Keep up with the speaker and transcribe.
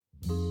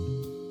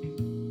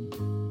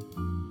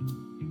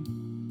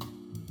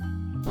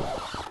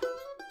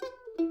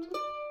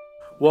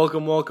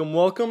Welcome, welcome,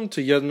 welcome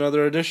to yet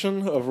another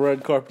edition of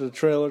Red Carpet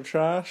Trailer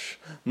Trash.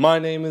 My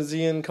name is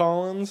Ian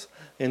Collins,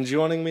 and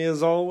joining me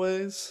as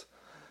always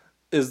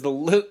is the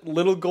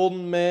little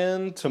golden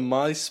man to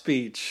my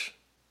speech,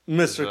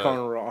 Mr.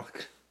 Connor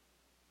Rock.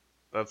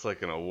 That's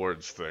like an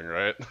awards thing,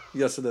 right?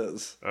 Yes, it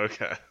is.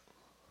 Okay.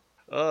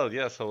 Oh,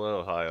 yes,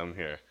 hello, hi, I'm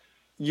here.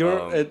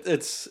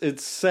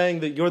 It's saying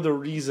that you're the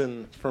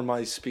reason for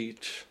my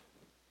speech.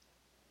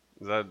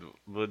 That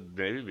would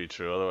maybe be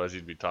true, otherwise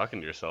you'd be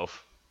talking to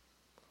yourself.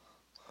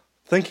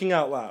 Thinking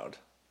out loud.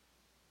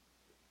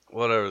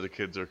 Whatever the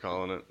kids are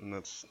calling it, and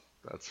that's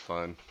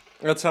fine.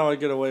 That's how I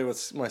get away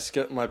with my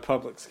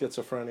public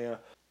schizophrenia.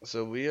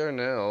 So we are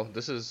now.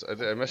 This is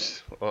I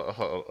missed.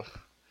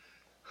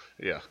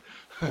 Yeah.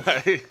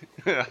 I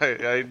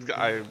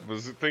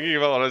was thinking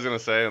about what I was gonna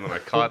say, and then I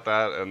caught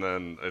that, and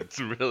then it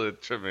really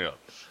tripped me up.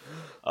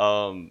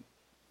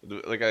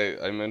 Like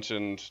I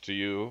mentioned to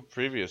you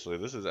previously,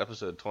 this is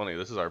episode 20.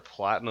 This is our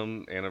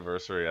platinum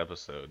anniversary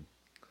episode.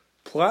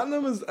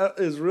 Platinum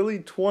is really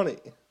 20. I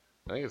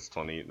think it's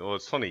 20. Well,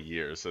 it's 20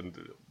 years, and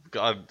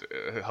God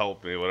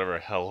help me, whatever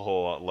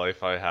hellhole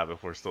life I have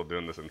if we're still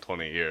doing this in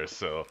 20 years.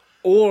 So,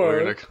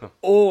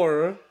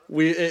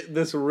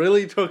 this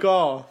really took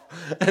off,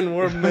 and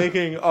we're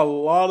making a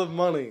lot of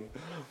money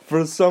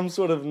for some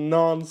sort of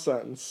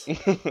nonsense.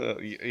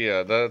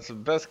 Yeah, that's the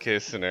best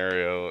case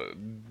scenario.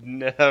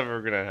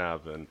 Never gonna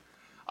happen.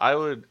 I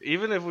would,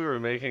 even if we were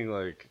making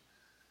like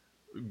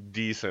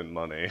decent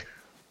money,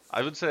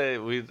 I would say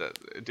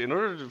in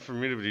order for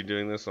me to be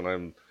doing this when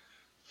I'm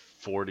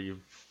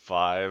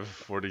 45,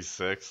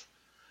 46,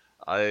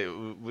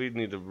 we'd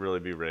need to really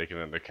be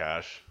raking in the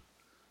cash.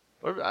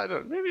 Or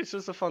maybe it's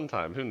just a fun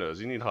time. Who knows?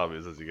 You need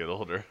hobbies as you get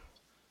older.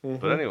 Mm-hmm.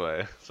 But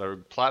anyway, so our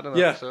platinum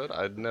episode,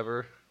 I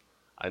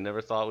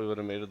never thought we would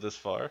have made it this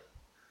far.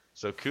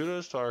 So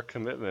kudos to our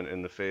commitment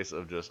in the face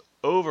of just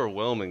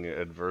overwhelming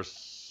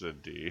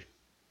adversity.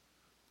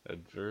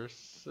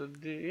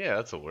 Adversity? Yeah,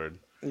 that's a word.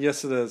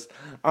 Yes, it is.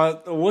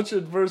 Which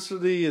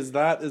adversity is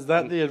that? Is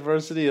that the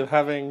adversity of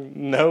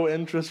having no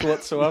interest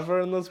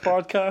whatsoever in this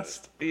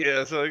podcast?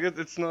 Yeah, so I guess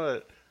it's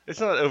not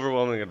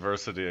overwhelming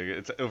adversity.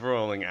 It's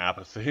overwhelming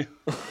apathy.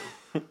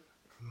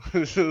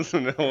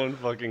 No one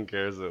fucking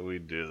cares that we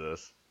do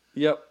this.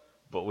 Yep.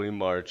 But we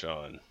march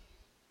on.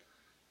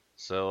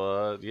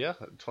 So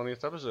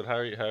 20th episode. How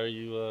are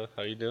you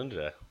doing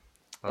today?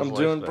 I'm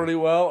doing pretty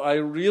well. I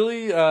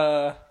really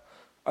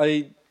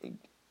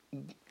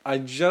I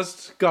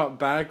just got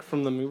back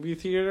from the movie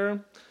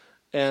theater,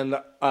 and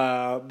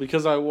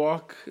because I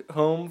walk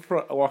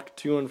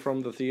to and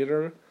from the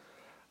theater,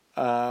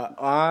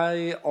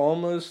 I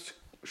almost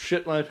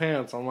shit my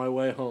pants on my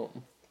way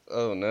home.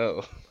 Oh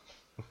no.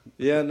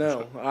 Yeah,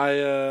 no.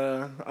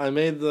 I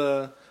made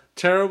the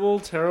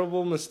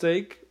terrible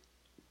mistake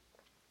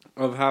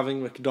of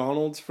having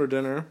McDonald's for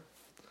dinner.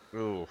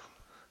 Ooh.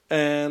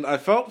 And I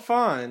felt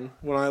fine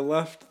when I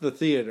left the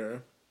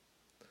theater.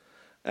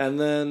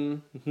 And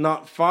then,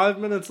 not 5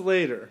 minutes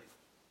later,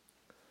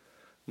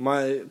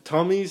 my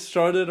tummy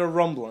started a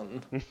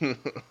rumbling.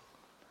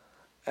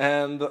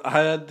 And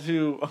I had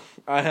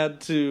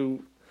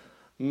to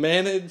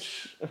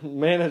manage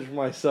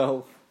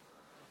myself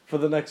for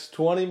the next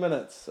 20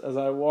 minutes as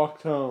I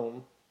walked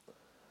home.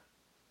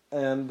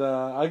 And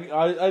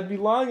I'd be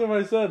lying if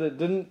I said it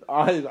didn't.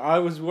 I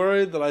was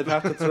worried that I'd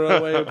have to throw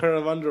away a pair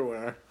of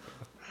underwear.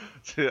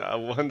 Yeah,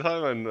 one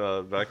time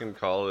back in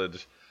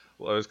college,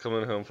 I was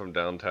coming home from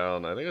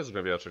downtown. I think it was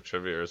maybe after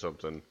trivia or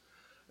something,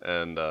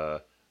 and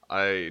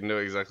I knew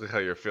exactly how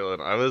you're feeling.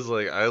 I was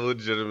like, I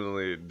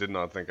legitimately did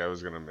not think I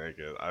was gonna make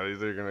it. I was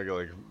either gonna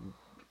go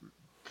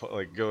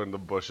go in the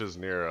bushes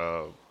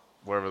near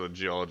wherever the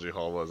geology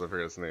hall was. I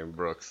forget its name,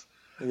 Brooks.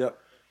 Yep.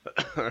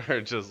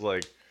 Or just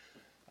like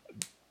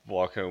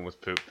walk home with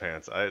poop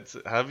pants.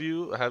 Have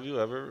you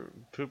ever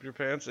pooped your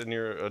pants in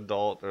your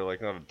adult, or like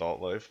not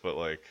adult life, but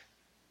like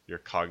your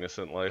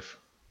cognizant life?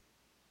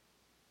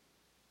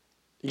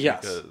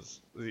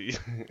 Yes.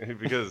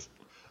 Because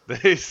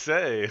they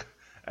say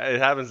it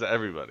happens to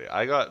everybody.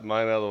 I got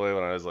mine out of the way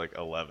when I was like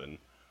 11.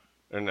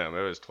 Or no,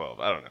 maybe it was 12.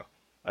 I don't know.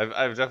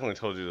 I've definitely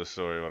told you the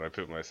story when I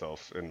pooped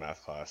myself in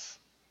math class,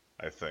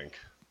 I think.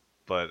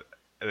 But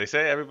they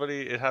say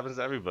it happens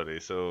to everybody.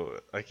 So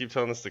I keep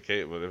telling this to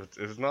Kate, but if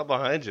it's not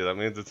behind you, that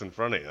means it's in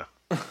front of you.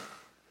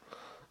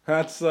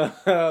 That's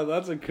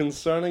a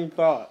concerning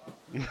thought.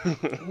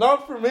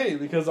 Not for me,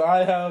 because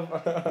I have...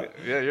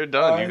 Yeah, you're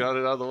done. You got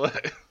it out of the way.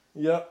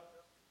 Yep.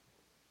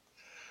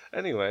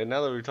 Anyway,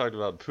 now that we've talked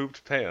about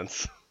pooped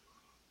pants,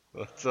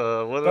 that's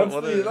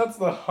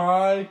the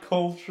high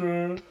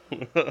culture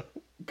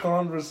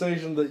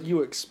conversation that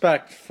you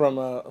expect from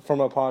a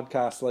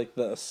podcast like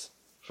this.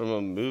 From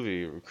a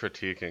movie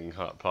critiquing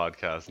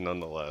podcast,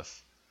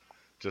 nonetheless.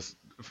 Just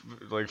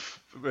like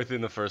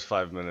within the first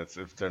 5 minutes,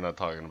 if they're not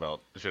talking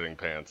about shitting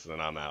pants, then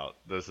I'm out.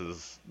 This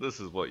is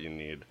what you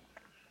need.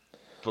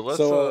 But let's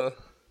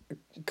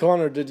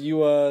Connor, did you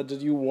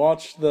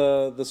watch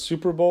the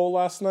Super Bowl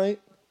last night?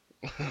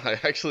 I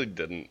actually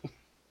didn't.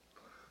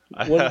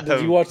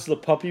 Did you watch the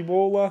Puppy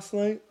Bowl last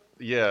night?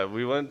 Yeah,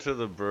 we went to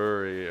the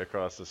brewery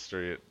across the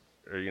street,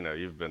 or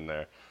you've been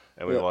there,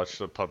 and we Yeah. watched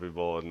the Puppy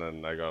Bowl, and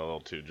then I got a little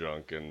too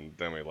drunk, and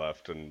then we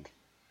left, and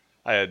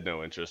I had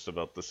no interest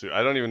about the Super.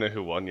 I don't even know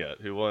who won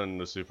yet. Who won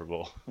the Super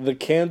Bowl? The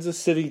Kansas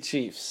City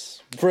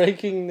Chiefs.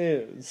 Breaking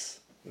news.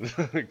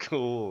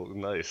 Cool,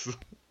 nice.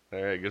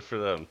 All right, good for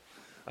them.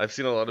 I've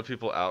seen a lot of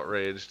people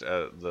outraged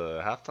at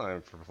the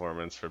halftime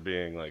performance for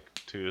being like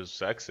too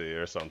sexy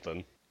or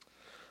something.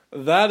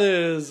 That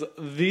is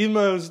the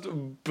most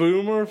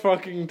boomer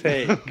fucking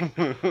take.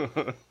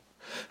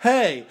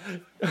 Hey,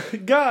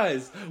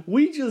 guys,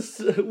 we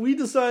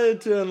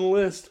decided to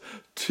enlist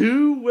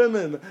two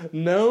women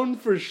known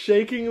for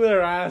shaking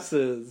their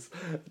asses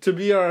to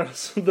be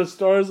the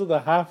stars of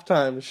the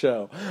halftime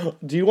show.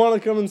 Do you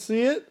want to come and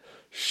see it?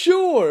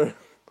 Sure.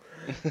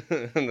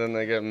 And then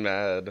they get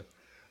mad.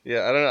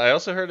 Yeah, I don't know. I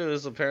also heard it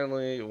was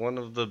apparently one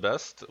of the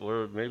best,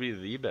 or maybe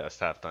the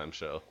best halftime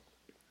show.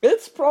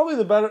 It's probably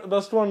the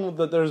best one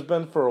that there's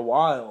been for a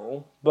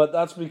while, but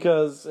that's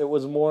because it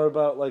was more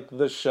about like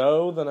the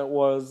show than it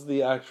was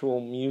the actual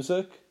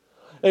music.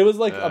 It was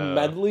like a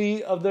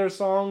medley of their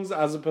songs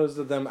as opposed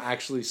to them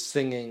actually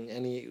singing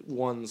any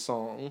one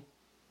song.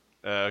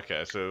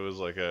 Okay, so it was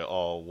like a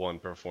all one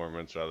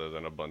performance rather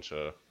than a bunch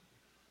of.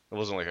 It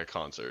wasn't like a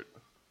concert.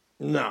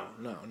 No,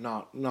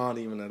 not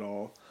even at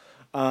all.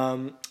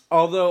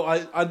 Although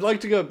I'd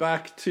like to go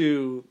back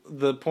to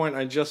the point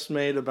I just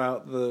made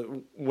about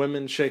the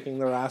women shaking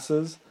their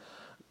asses.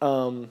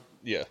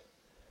 Yeah.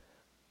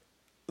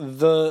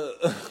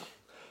 The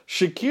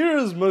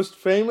Shakira's most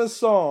famous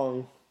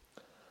song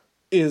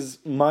is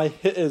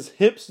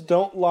 "Hips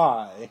Don't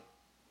Lie,"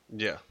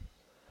 Yeah.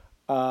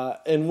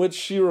 in which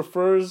she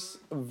refers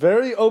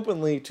very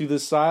openly to the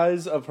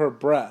size of her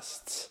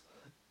breasts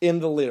in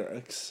the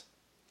lyrics.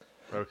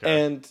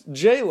 Okay. And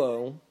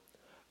J-Lo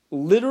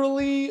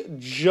literally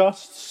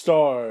just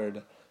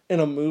starred in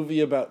a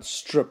movie about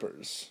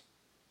strippers.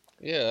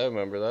 Yeah, I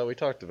remember that. We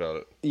talked about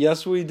it.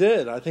 Yes, we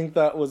did. I think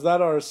was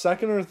that our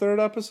second or third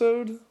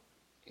episode?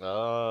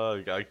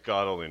 God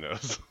only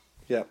knows.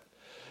 Yep.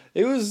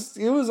 It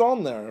was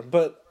on there,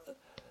 but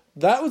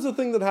that was the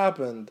thing that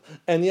happened,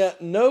 and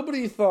yet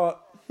nobody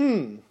thought,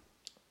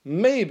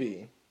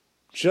 maybe,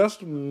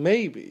 just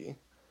maybe,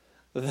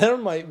 there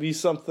might be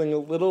something a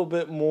little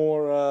bit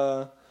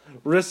more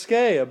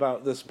risque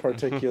about this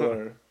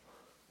particular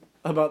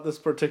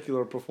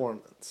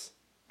performance.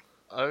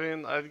 I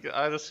mean,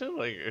 I'd assume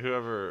like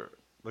whoever,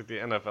 like the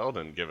NFL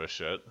didn't give a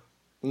shit.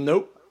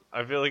 Nope.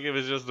 I feel like it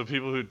was just the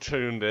people who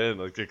tuned in,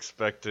 like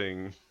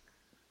expecting.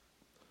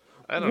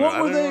 I don't What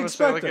know. were I they didn't want to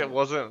say like expecting? it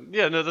wasn't.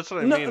 Yeah, no, that's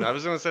what I No. mean. I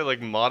was gonna say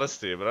like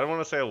modesty, but I don't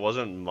want to say it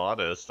wasn't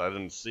modest. I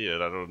didn't see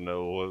it. I don't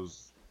know.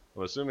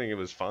 I'm assuming it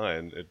was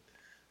fine.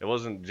 It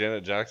wasn't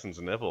Janet Jackson's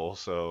nipple,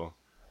 so.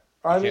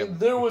 I mean,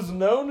 there was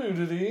no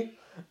nudity,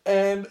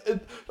 and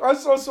I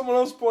saw someone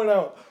else point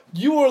out,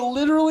 you are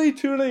literally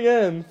tuning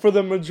in for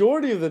the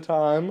majority of the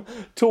time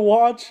to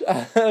watch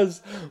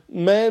as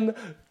men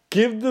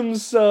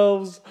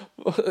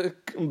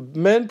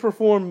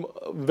perform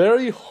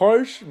very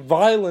harsh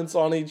violence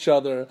on each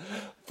other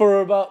for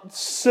about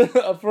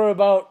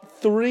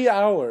 3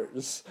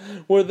 hours,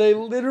 where they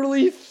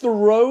literally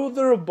throw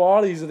their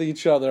bodies at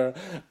each other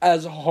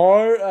as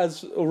hard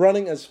as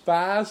running as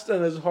fast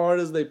and as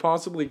hard as they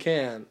possibly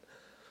can.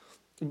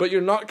 But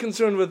you're not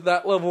concerned with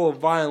that level of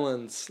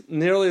violence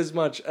nearly as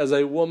much as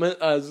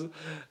as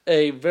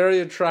a very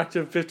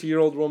attractive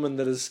 50-year-old woman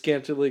that is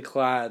scantily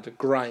clad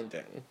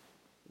grinding.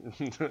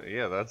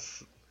 Yeah,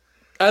 that's.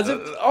 As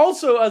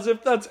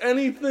if that's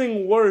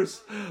anything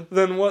worse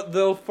than what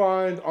they'll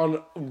find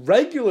on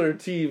regular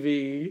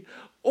TV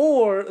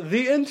or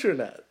the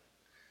internet.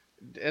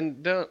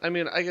 And I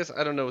mean, I guess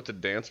I don't know what the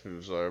dance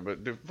moves are,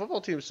 but do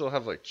football teams still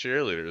have like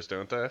cheerleaders,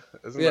 don't they?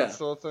 Isn't Yeah. that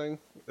still a thing?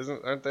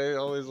 Aren't they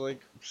always like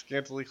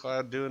scantily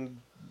clad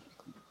doing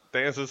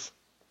dances?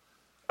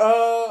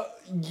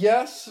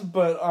 Yes,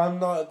 but I'm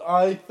not.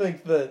 I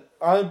think that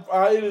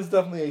it is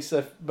definitely a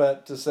safe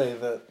bet to say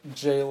that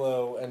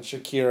J-Lo and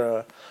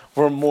Shakira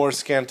were more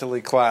scantily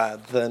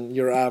clad than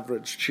your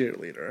average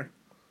cheerleader.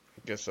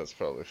 I guess that's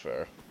probably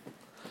fair.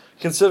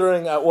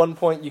 Considering at one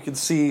point you could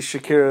see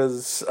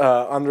Shakira's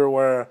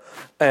underwear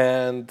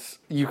and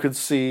you could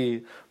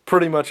see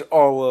pretty much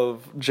all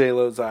of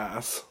J-Lo's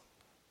ass.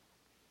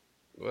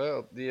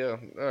 Well, yeah,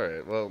 all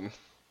right. Well,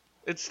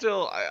 it's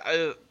still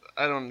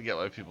I don't get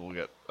why people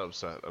get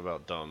upset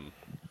about dumb,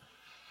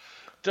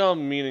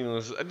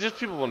 meaningless. Just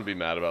people want to be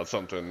mad about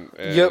something,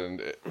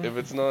 and if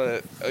it's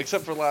not,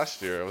 except for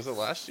last year. Was it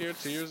last year?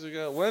 2 years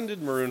ago? When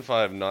did Maroon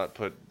 5 not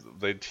put?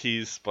 They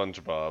teased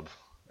SpongeBob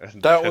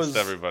and pissed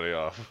everybody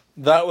off.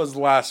 That was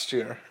last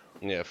year.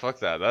 Yeah, fuck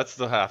that. That's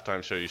the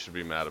halftime show you should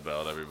be mad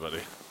about,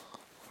 everybody.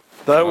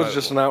 That was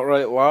just an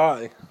outright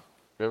lie.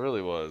 It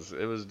really was.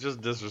 It was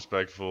just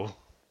disrespectful.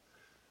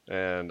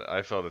 And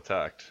I felt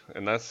attacked,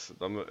 and that's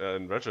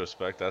in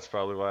retrospect. That's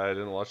probably why I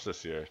didn't watch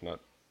this year.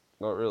 Not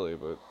really,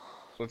 but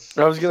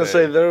I was gonna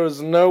say there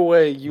was no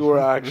way you were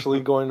actually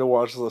going to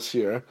watch this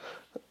year.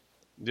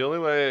 The only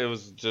way it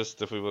was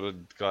just if we would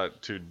have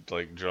got too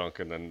like drunk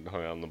and then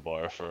hung out in the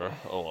bar for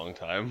a long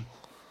time.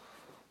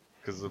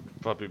 Because the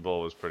Puppy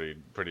Bowl was pretty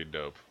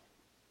dope.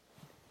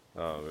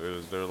 There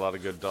were a lot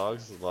of good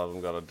dogs. A lot of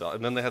them got a dog,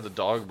 and then they had the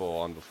Dog Bowl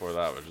on before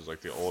that, which was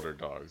like the older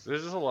dogs.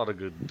 There's just a lot of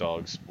good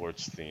dog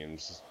sports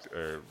themes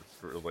or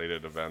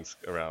related events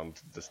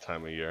around this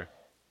time of year.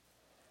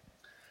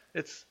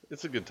 It's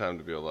a good time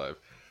to be alive.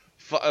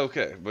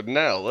 Okay, but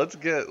now let's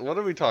get. What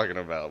are we talking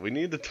about? We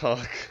need to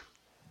talk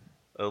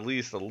at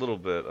least a little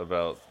bit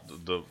about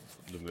the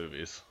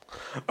movies.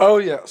 Oh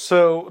yeah.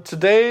 So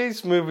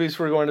today's movies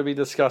we're going to be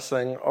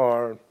discussing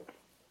are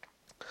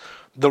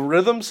the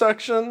rhythm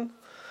section,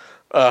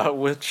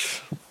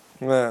 which,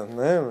 and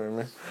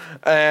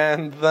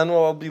then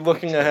we'll be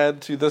looking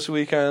ahead to this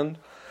weekend,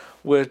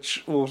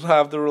 which will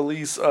have the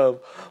release of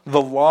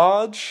The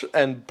Lodge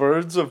and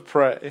Birds of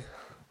Prey.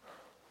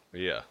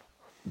 Yeah.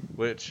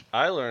 Which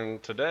I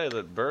learned today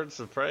that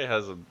Birds of Prey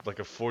has like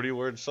a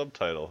 40-word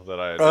subtitle that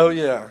I. Oh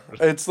yeah,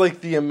 it's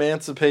like the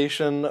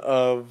emancipation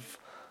of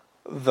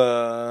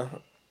the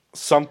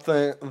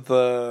something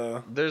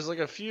the. There's like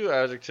a few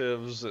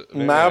adjectives.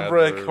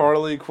 Maverick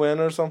Harley Quinn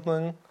or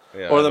something,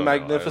 yeah, or the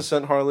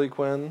Magnificent Harley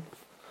Quinn.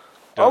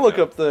 I'll look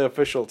up the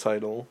official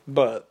title,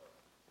 but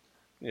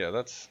yeah,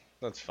 that's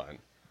fine.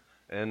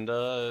 And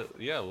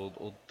yeah,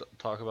 we'll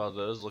talk about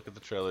those. Look at the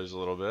trailers a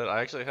little bit.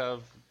 I actually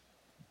have.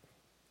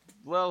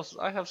 Well,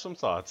 I have some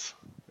thoughts,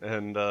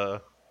 and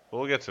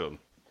we'll get to them.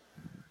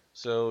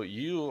 So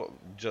you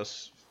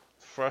just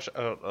fresh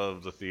out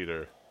of the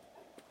theater,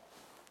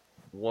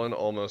 one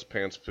almost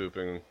pants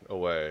pooping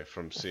away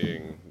from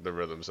seeing the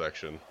rhythm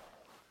section,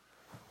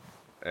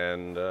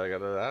 and I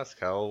gotta ask,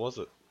 how was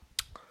it?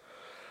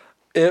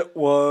 It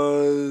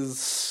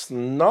was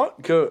not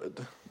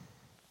good.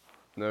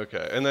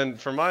 Okay, and then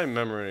for my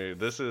memory,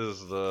 this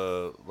is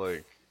the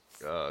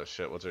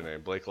what's her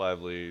name? Blake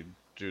Lively,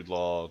 Jude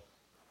Law.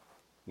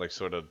 Like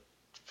sort of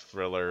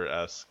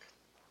thriller-esque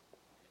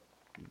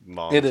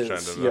mom's trying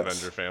to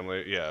avenge her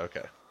family. Yeah,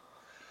 okay.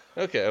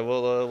 Okay,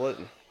 well,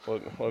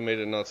 what made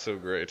it not so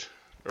great?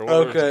 Or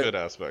what were its good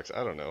aspects?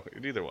 I don't know.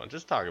 Either one.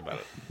 Just talk about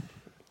it.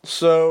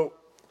 So,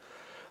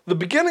 the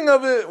beginning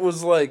of it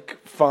was like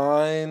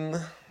fine.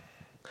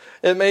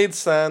 It made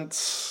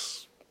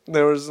sense.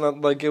 There was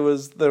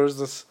there was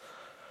this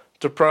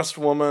depressed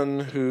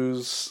woman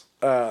who's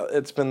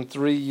it's been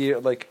 3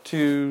 years, like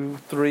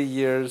 2-3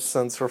 years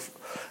since her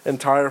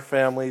entire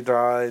family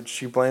died.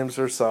 She blames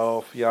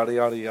herself, yada,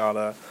 yada,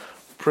 yada.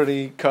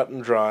 Pretty cut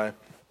and dry.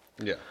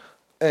 Yeah.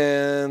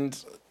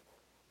 And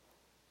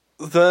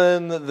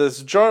then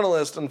this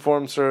journalist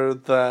informs her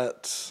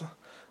that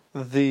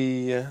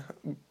the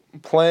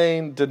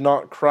plane did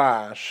not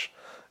crash.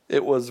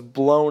 It was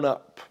blown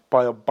up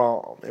by a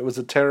bomb. It was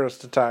a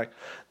terrorist attack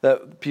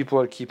that people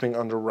are keeping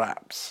under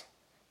wraps.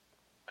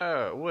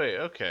 Oh, wait,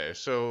 okay.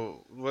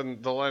 So,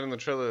 when the line in the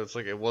trailer, it's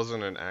like it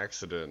wasn't an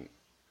accident.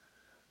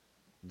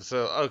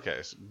 So,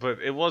 okay, but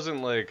it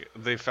wasn't like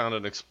they found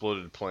an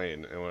exploded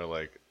plane and were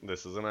like,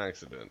 this is an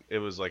accident. It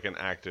was like an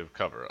active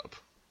cover-up.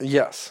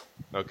 Yes.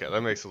 Okay,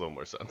 that makes a little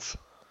more sense.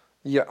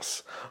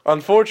 Yes.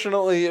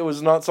 Unfortunately, it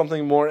was not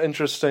something more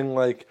interesting,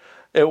 like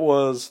it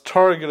was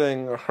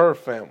targeting her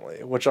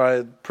family, which I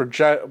had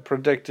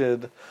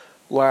predicted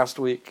last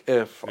week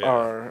if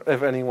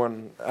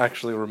anyone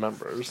actually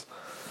remembers.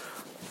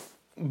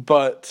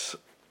 But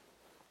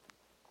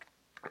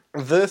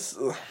this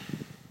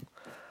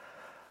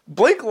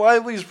Blake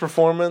Lively's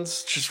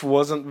performance just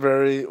wasn't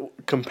very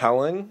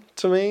compelling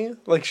to me.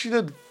 Like, she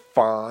did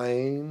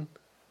fine.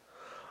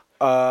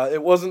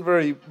 It wasn't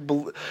very.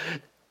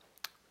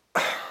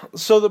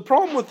 So the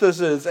problem with this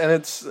is, and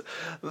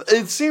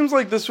it seems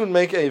like this would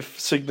make a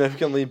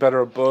significantly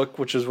better book,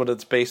 which is what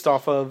it's based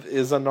off of,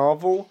 is a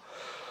novel.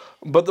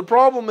 But the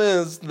problem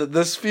is that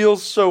this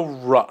feels so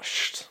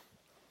rushed.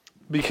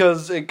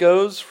 Because it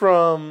goes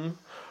from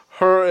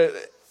her,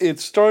 it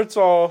starts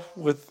off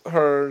with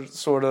her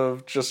sort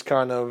of just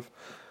kind of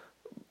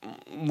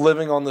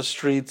living on the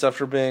streets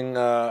after being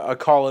a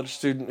college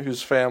student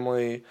whose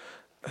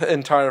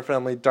entire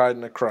family died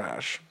in a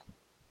crash.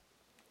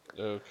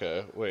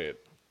 Okay, wait.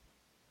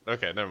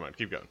 Okay, never mind.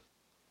 Keep going.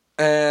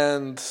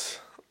 And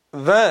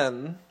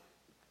then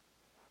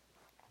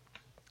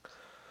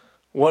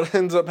what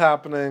ends up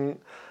happening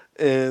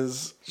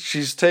is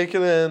she's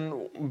taken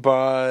in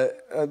by,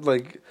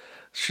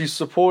 she's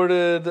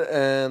supported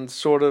and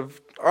sort of,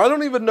 I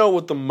don't even know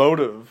what the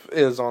motive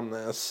is on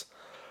this,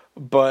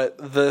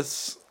 but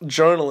this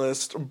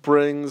journalist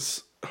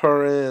brings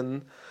her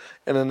in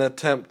an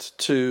attempt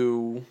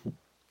to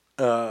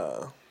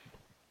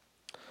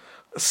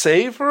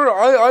save her.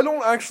 I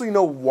don't actually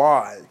know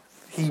why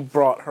he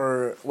brought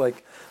her,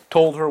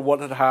 told her what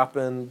had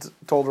happened,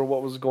 told her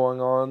what was going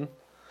on.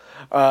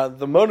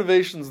 The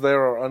motivations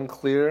there are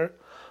unclear,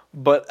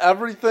 but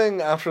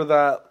everything after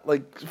that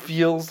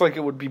feels like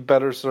it would be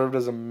better served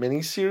as a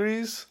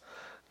miniseries,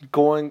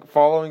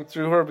 following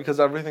through her, because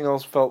everything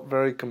else felt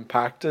very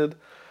compacted.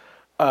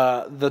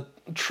 The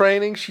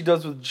training she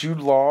does with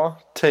Jude Law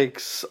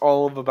takes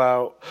all of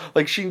about,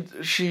 like, she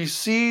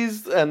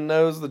sees and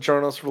knows the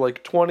journalist for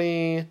like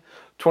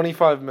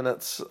 25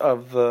 minutes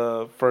of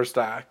the first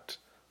act.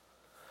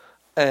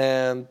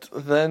 And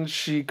then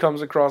she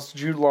comes across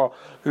Jude Law,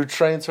 who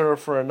trains her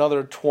for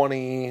another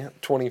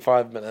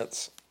 25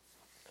 minutes.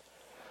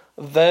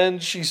 Then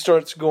she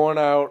starts going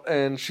out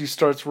and she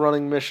starts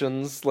running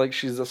missions like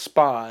she's a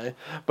spy,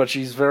 but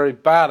she's very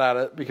bad at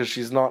it because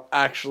she's not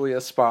actually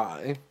a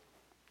spy.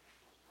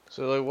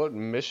 So, like, what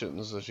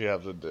missions does she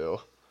have to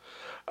do?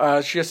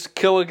 She has to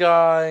kill a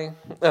guy,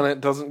 and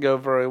it doesn't go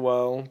very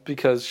well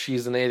because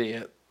she's an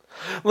idiot.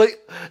 Like,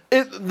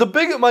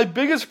 my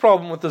biggest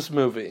problem with this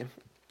movie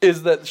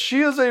is that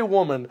she is a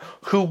woman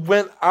who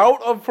went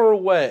out of her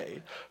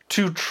way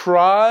to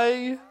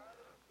try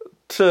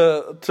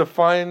to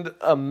find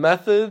a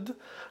method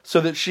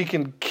so that she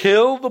can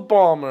kill the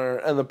bomber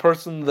and the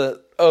person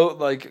that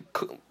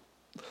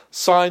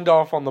signed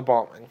off on the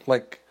bombing,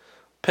 like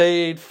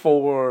paid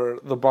for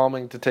the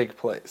bombing to take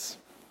place.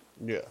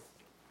 Yeah.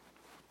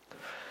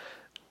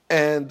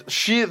 And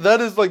that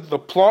is like the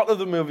plot of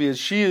the movie, is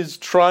she is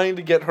trying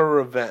to get her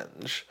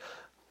revenge.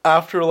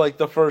 After like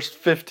the first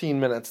 15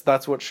 minutes,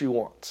 that's what she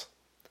wants.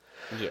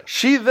 Yeah.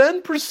 She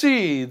then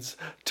proceeds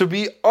to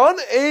be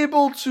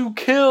unable to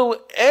kill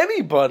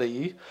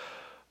anybody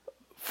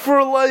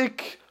for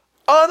like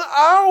an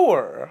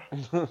hour.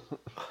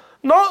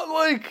 Not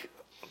like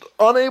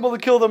unable to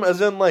kill them as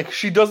in like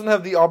she doesn't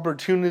have the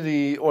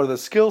opportunity or the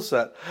skill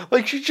set.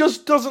 Like she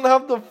just doesn't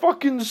have the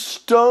fucking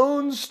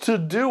stones to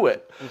do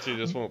it. And she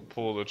just won't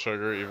pull the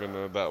trigger even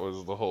though that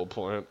was the whole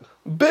point.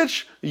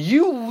 Bitch,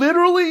 you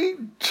literally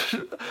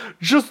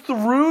just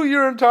threw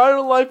your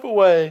entire life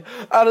away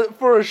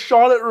for a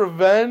shot at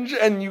revenge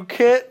and you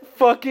can't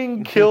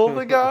fucking kill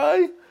the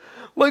guy?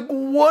 Like,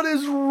 what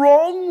is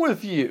wrong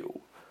with you?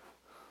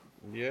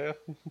 Yeah.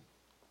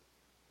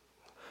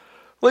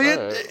 Like,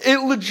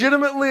 it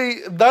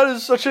legitimately, that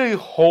is such a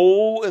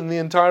hole in the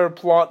entire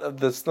plot of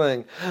this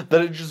thing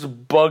that it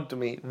just bugged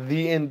me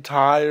the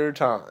entire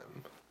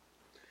time.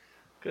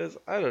 Because,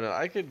 I don't know,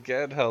 I could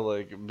get how,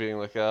 like, being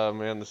like, oh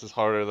man, this is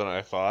harder than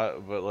I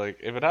thought, but, like,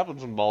 if it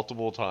happens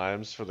multiple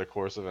times for the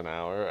course of an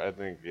hour, I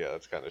think, yeah,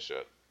 that's kind of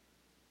shit.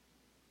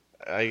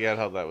 I get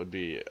how that would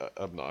be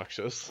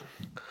obnoxious.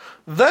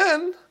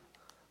 Then,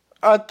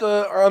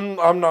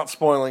 I'm not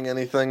spoiling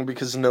anything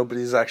because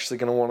nobody's actually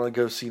going to want to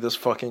go see this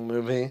fucking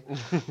movie.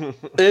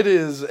 It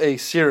is a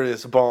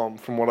serious bomb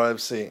from what I've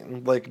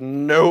seen. Like,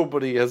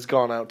 nobody has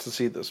gone out to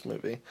see this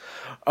movie.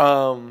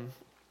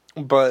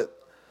 But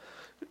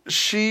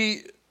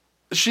she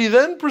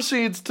then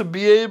proceeds to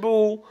be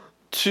able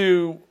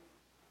to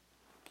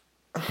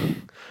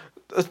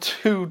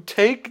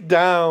take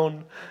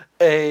down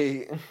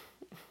a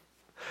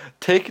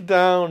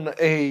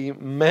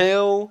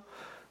male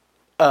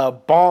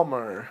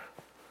bomber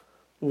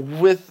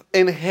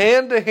in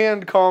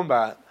hand-to-hand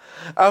combat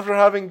after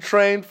having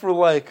trained for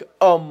like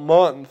a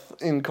month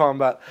in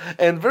combat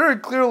and very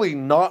clearly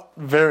not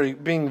very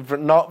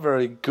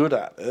good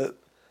at it.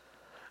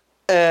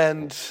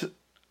 And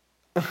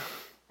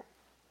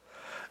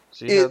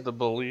she had the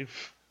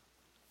belief.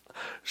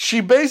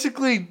 She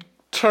basically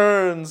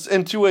turns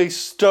into a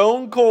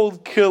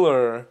stone-cold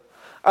killer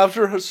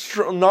after her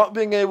not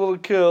being able to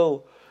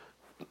kill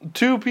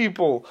two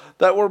people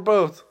that were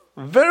both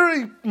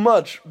very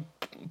much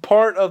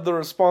part of the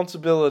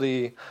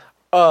responsibility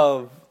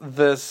of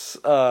this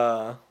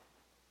of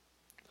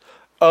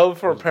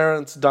her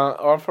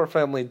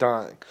family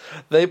dying.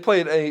 They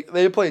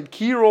played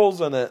key roles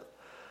in it.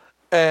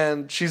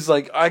 And she's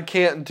like, I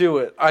can't do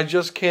it. I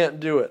just can't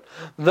do it.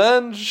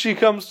 Then she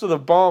comes to the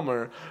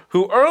bomber,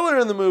 who earlier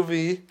in the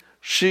movie,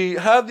 she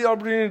had the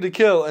opportunity to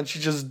kill, and she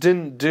just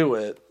didn't do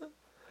it.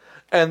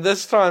 And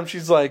this time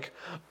she's like,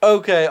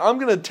 okay, I'm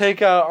going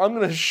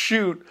to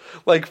shoot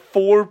like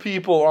 4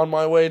 people on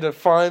my way to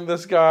find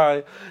this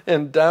guy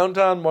in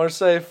downtown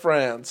Marseille,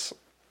 France.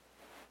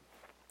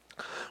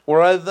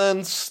 Where I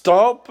then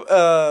stop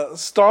a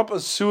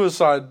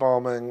suicide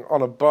bombing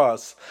on a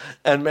bus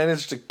and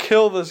manage to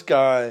kill this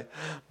guy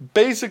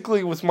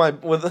basically with my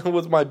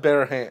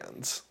bare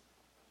hands.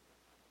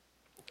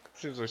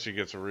 Seems like she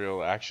gets a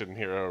real action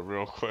hero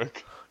real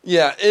quick.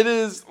 Yeah, it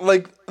is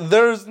like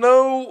there's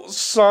no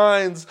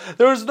signs,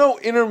 there's no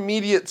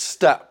intermediate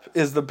step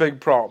is the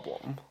big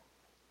problem.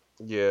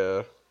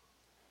 Yeah.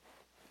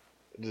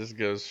 It just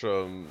goes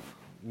from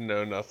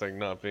nothing,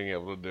 not being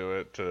able to do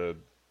it, to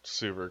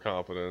super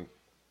competent.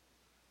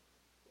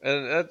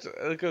 And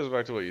that goes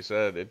back to what you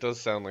said. It does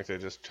sound like they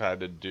just tried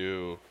to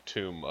do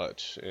too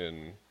much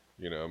in,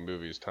 a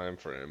movie's time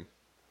frame.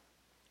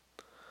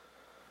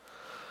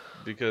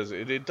 Because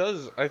it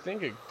does, I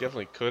think it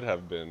definitely could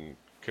have been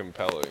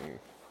compelling.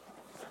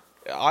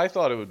 I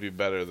thought it would be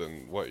better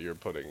than what you're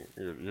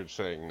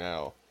saying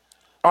now.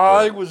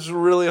 I was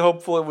really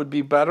hopeful it would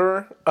be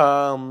better.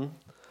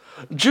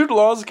 Jude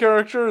Law's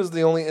character is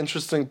the only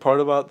interesting part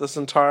about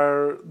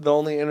the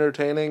only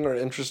entertaining or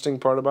interesting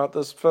part about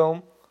this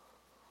film.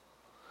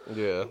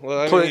 Yeah. Well,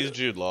 I mean, Play, he's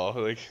Jude Law.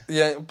 Like,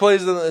 yeah,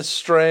 plays an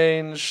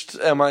estranged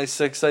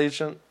MI6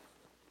 agent.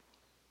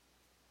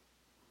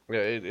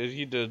 yeah,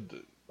 he did.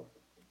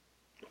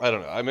 I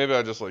don't know. Maybe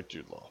I just like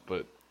Jude Law,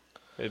 but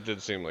it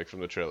did seem like from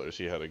the trailers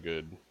he had a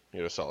good,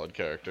 solid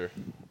character.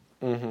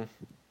 Mm-hmm.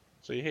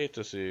 So you hate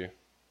to see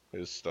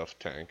his stuff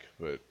tank,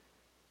 but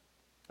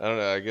I don't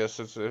know. I guess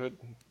if it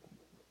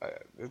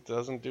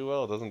doesn't do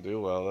well, it doesn't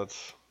do well.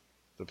 That's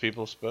the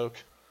people spoke.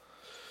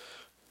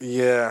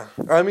 Yeah.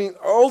 I mean,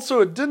 also,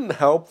 it didn't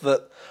help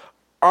that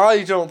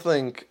I don't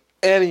think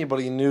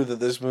anybody knew that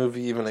this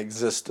movie even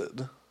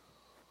existed.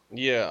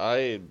 Yeah,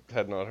 I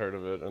had not heard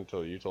of it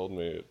until you told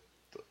me.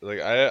 Like,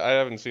 I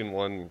haven't seen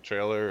one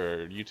trailer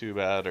or YouTube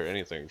ad or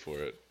anything for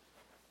it.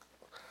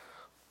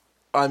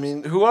 I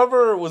mean,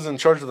 whoever was in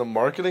charge of the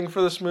marketing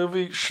for this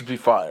movie should be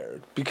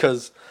fired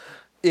because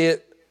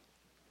it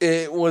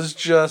was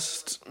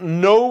just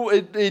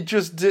it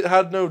just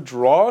had no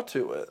draw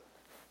to it.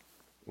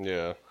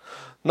 Yeah.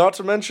 Not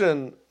to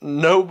mention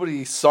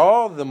nobody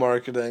saw the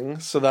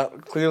marketing, so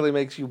that clearly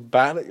makes you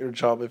bad at your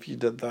job if you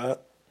did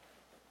that.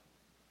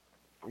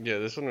 Yeah,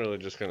 this one really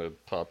just kind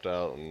of popped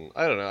out, and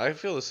I don't know. I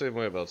feel the same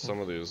way about some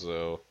of these,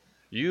 though.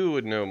 You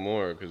would know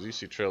more because you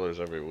see trailers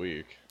every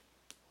week.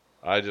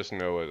 I just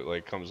know it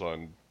like comes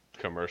on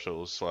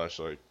commercials /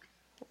 like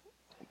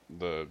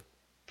the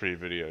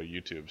pre-video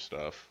YouTube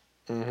stuff.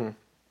 Mm-hmm.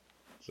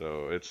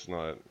 So it's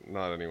not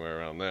anywhere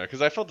around there.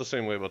 Because I felt the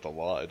same way about The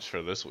Lodge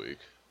for this week.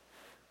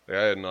 Like,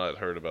 I had not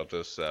heard about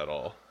this at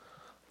all.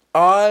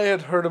 I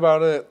had heard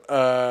about it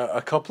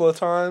a couple of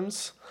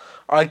times.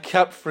 I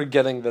kept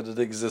forgetting that it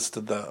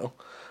existed, though.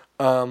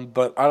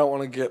 But I don't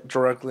want to get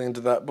directly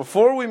into that.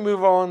 Before we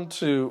move on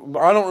to,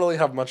 I don't really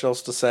have much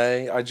else to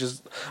say. I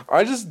just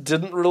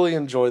didn't really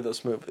enjoy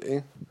this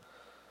movie.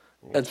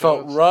 It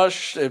felt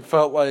rushed. It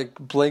felt like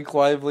Blake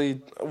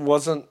Lively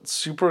wasn't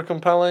super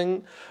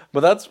compelling.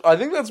 But I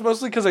think that's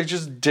mostly because I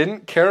just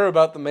didn't care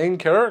about the main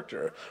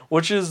character,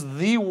 which is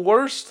the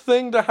worst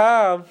thing to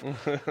have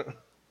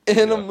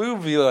in a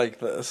movie like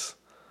this.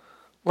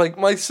 Like,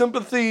 my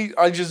sympathy,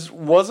 I just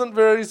wasn't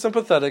very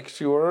sympathetic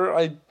to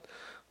her.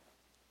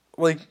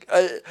 Do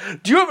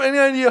you have any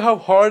idea how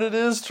hard it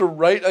is to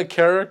write a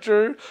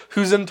character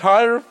whose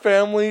entire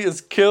family is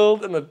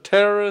killed in a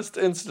terrorist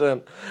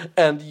incident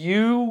and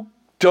you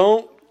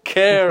don't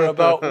care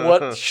about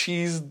what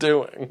she's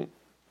doing?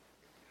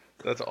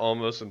 That's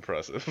almost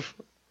impressive.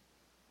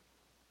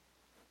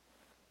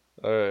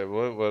 All right,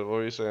 what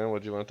were you saying?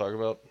 What do you want to talk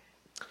about?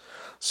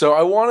 So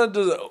I wanted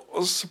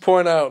to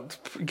point out,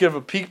 give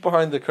a peek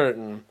behind the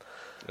curtain,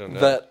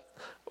 that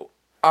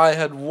I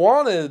had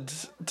wanted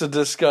to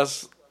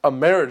discuss a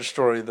Marriage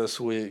Story this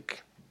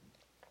week,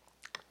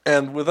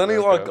 and with any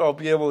luck, I'll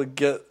be able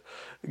to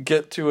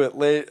get to it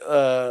late,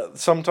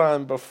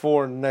 sometime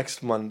before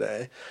next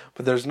Monday.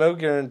 But there's no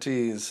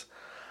guarantees.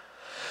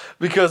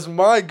 Because,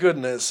 my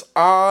goodness,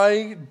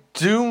 I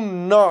do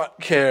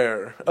not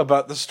care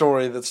about the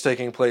story that's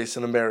taking place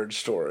in A Marriage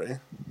Story.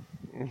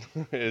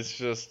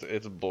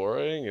 It's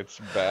boring, it's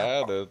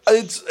bad,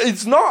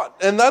 It's not,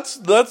 and that's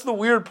the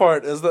weird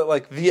part, is that,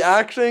 like, the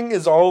acting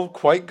is all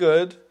quite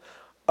good.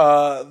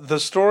 The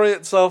story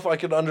itself, I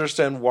could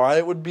understand why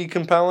it would be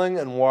compelling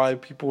and why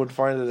people would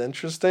find it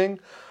interesting.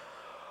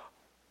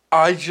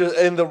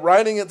 And the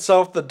writing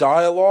itself, the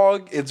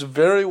dialogue, it's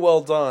very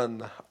well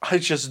done. I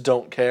just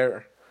don't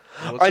care.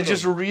 I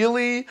just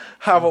really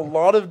have a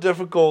lot of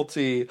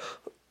difficulty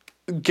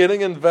getting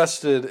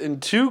invested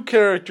in two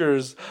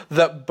characters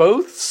that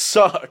both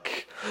suck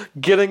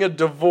getting a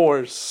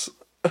divorce.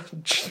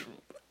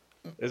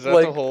 Is that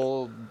the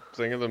whole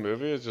thing of the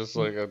movie? It's just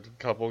like a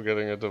couple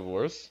getting a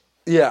divorce?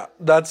 Yeah,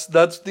 that's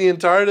the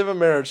entirety of A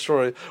Marriage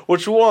Story.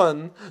 Which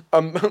one,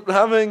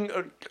 having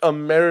a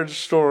marriage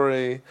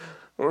story,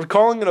 we're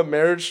calling it A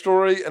Marriage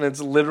Story, and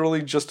it's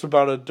literally just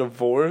about a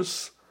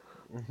divorce.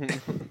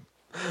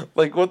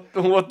 Like, what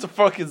the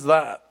fuck is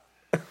that?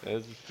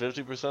 It's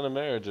 50% of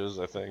marriages,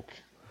 I think.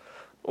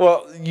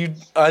 Well,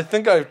 I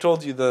think I've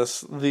told you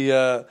this.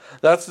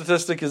 That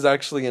statistic is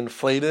actually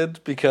inflated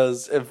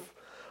because if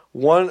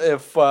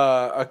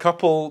a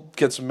couple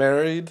gets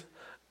married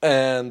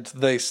and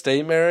they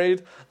stay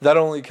married, that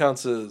only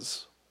counts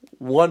as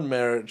one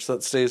marriage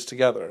that stays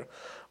together.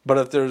 But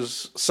if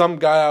there's some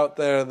guy out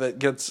there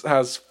that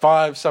has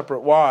 5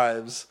 separate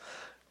wives,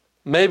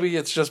 maybe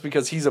it's just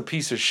because he's a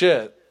piece of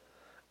shit.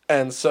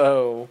 And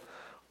so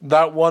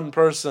that one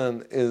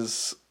person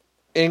is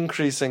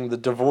increasing the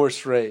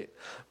divorce rate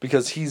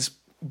because he's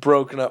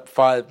broken up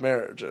 5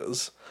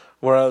 marriages.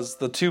 Whereas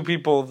the 2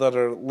 people that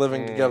are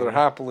living together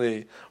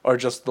happily are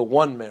just the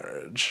one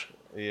marriage.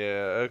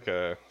 Yeah,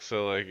 okay.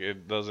 So, like,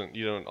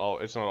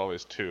 it's not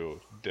always 2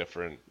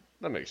 different.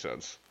 That makes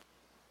sense.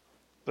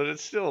 But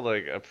it's still,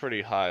 like, a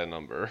pretty high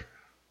number.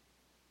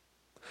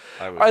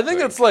 I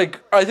think it's like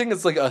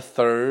a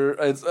third.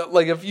 It's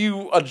like, if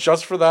you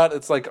adjust for that,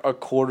 it's like a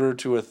quarter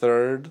to a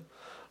third,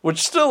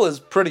 which still is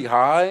pretty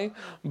high,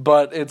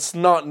 but it's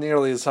not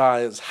nearly as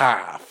high as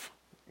half.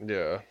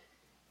 Yeah.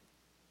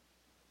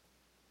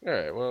 All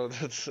right. Well,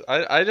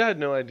 I had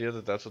no idea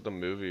that that's what the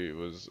movie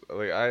was.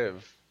 Like I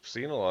have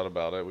seen a lot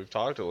about it. We've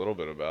talked a little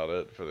bit about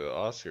it for the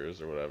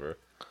Oscars or whatever.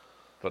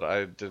 But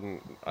I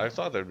didn't. I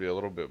thought there'd be a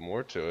little bit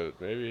more to it.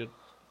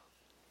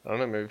 I don't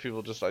know. Maybe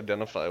people just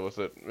identify with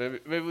it.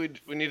 Maybe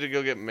we need to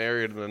go get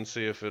married and then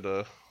see if it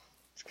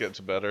gets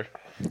better.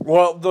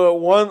 Well, the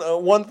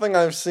one thing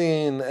I've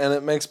seen, and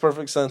it makes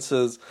perfect sense,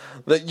 is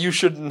that you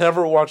should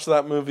never watch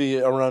that movie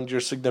around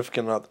your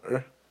significant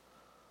other.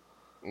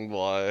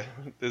 Why?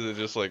 Is it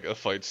just like a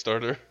fight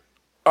starter?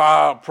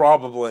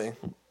 Probably.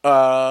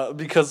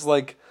 Because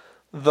like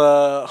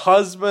the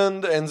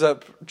husband ends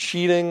up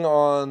cheating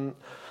on.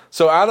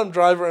 So Adam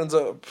Driver ends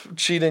up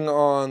cheating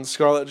on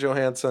Scarlett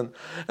Johansson,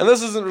 and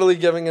this isn't really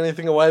giving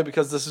anything away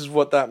because this is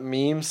what that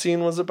meme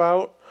scene was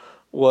about.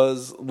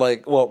 Was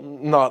like, well,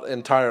 not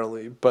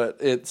entirely, but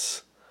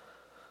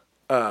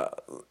uh,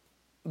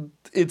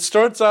 it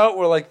starts out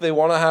where like they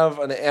want to have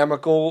an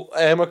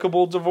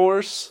amicable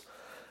divorce,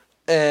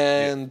 Yeah.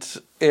 and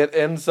it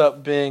ends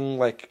up being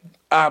like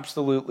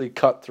absolutely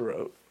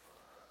cutthroat.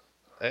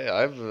 Hey,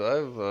 I've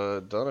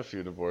done a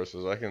few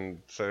divorces. I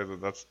can say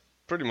that that's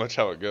pretty much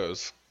how it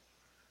goes.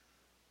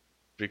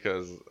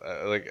 Because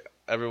like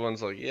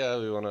everyone's like, yeah,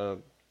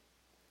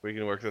 we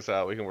can work this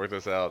out, we can work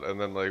this out, and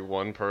then like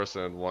one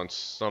person wants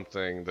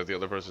something that the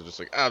other person just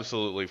like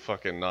absolutely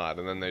fucking not,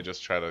 and then they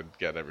just try to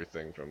get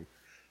everything from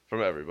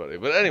everybody.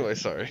 But anyway,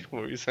 sorry,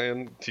 what were you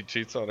saying? He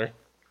cheats on her.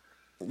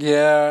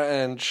 Yeah,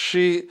 and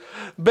she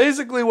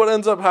basically what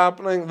ends up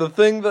happening, the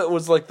thing that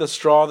was like the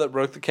straw that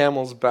broke the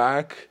camel's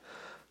back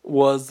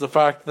was the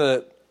fact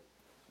that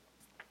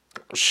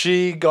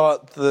she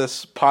got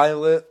this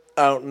pilot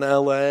out in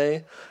LA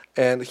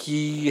and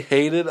he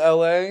hated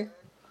LA,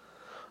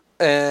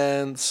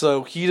 and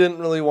so he didn't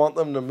really want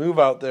them to move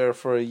out there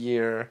for a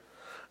year,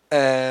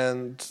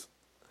 and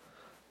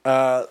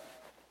uh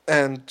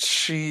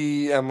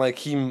like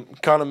he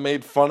kind of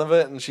made fun of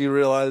it, and she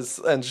realized,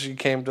 and she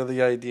came to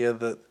the idea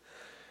that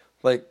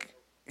like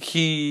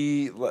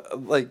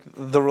like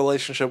the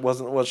relationship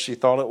wasn't what she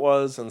thought it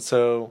was, and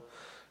so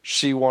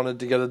she wanted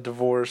to get a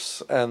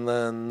divorce, and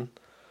then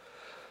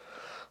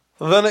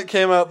it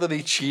came out that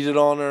he cheated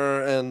on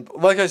her, and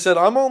like I said,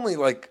 I'm only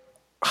like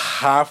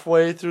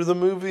halfway through the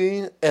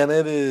movie, and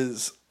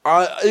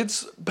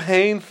it's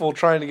painful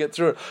trying to get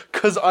through it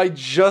because I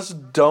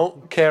just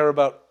don't care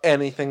about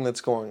anything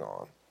that's going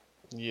on.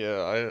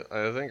 Yeah,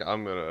 I think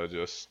I'm gonna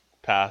just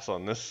pass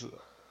on this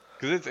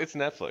because it's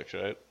Netflix,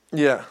 right?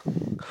 Yeah.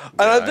 And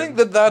Yeah, I think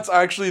that that's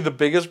actually the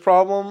biggest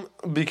problem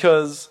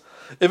because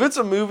if it's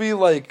a movie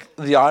like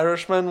The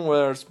Irishman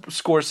where it's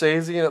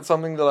Scorsese and it's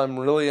something that I'm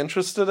really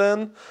interested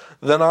in,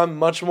 then I'm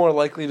much more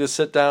likely to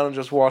sit down and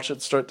just watch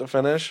it start to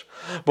finish.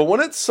 But when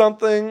it's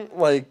something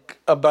like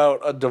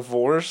about a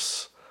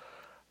divorce,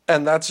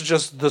 and that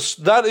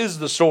is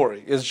the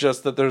story, is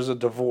just that there's a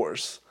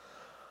divorce.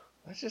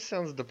 that just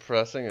sounds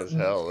depressing as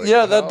hell. Like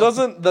Yeah, how?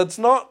 that's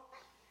not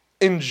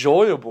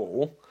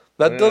enjoyable.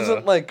 That Yeah.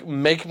 doesn't like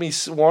make me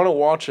want to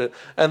watch it.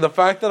 And the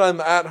fact that I'm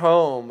at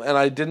home and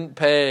I didn't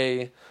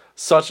pay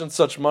such and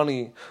such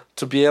money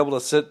to be able to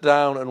sit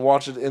down and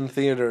watch it in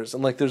theaters,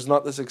 and like there's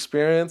not this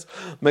experience,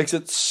 makes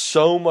it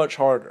so much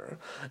harder.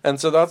 And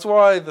so that's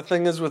why the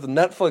thing is with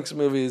Netflix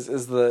movies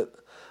is that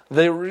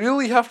they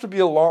really have to be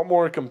a lot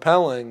more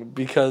compelling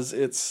because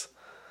it's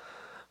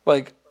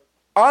like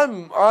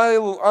I'm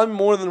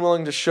more than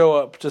willing to show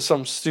up to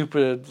some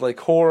stupid like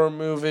horror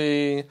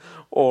movie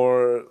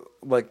or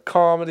like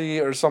comedy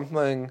or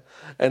something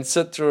and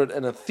sit through it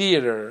in a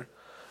theater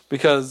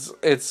because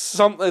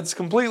it's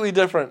completely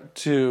different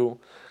to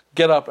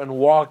get up and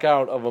walk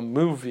out of a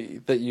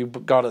movie that you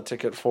got a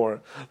ticket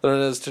for than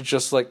it is to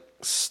just like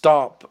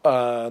stop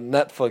a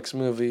Netflix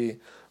movie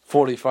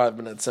 45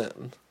 minutes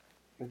in.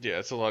 Yeah,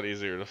 it's a lot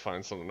easier to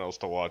find something else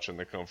to watch in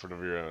the comfort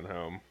of your own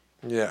home.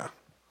 Yeah.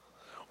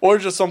 Or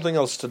just something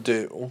else to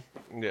do.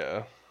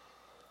 Yeah.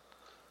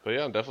 But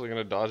yeah, I'm definitely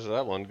gonna dodge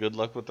that one. Good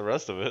luck with the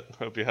rest of it.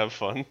 Hope you have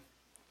fun.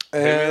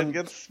 Maybe it And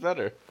gets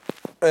better.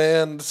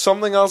 And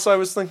something else I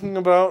was thinking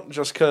about,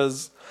 just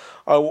because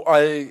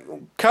I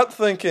kept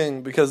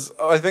thinking, because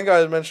I think I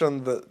had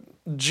mentioned that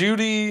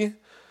Judy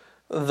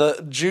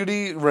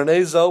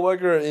Renee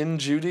Zellweger in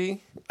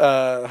Judy,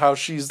 how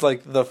she's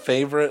like the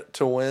favorite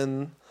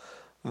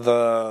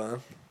the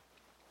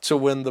to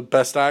win the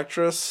Best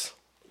Actress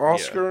Yeah.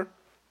 Oscar.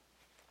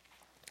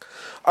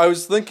 I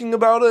was thinking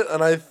about it,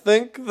 and I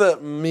think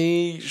that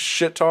me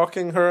shit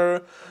talking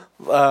her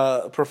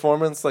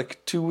performance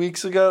like 2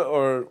 weeks ago,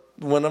 or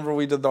whenever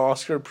we did the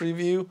Oscar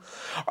preview,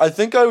 I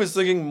think I was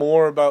thinking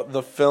more about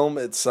the film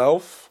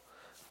itself,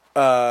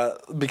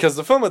 because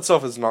the film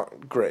itself is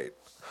not great.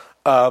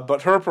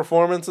 But her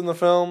performance in the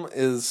film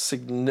is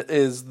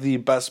the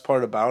best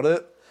part about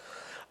it.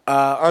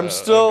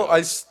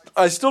 Okay.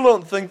 I still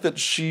don't think that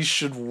she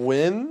should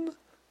win,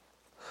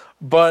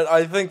 but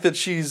I think that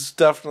she's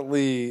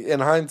definitely, in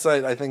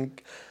hindsight, I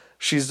think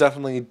she's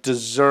definitely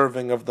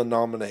deserving of the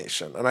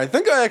nomination. And I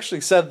think I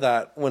actually said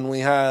that when we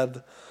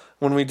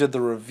did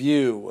the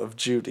review of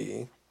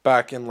Judy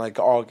back in like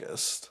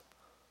August.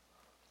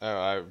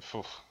 that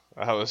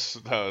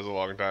was a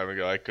long time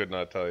ago. I could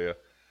not tell you.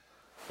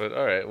 But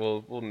all right,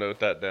 we'll note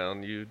that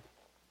down. You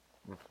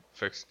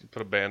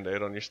put a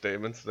band-aid on your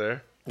statements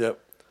there. Yep.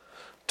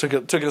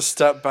 Took a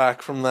step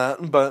back from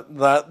that, but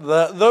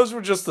that those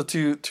were just the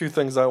two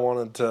things I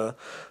wanted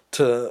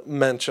to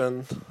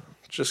mention,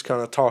 just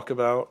kind of talk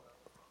about.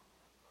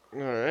 All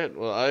right.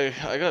 Well,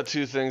 I got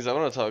two things I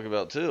want to talk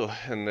about too,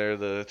 and they're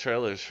the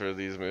trailers for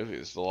these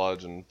movies, The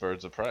Lodge and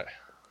Birds of Prey.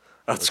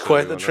 That's Which one do quite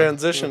you the want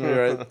transition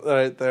to?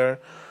 right there.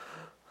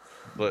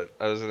 But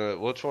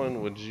which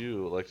one would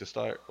you like to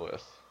start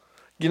with?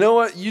 You know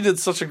what? You did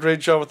such a great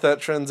job with that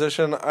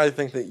transition. I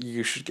think that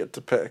you should get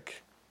to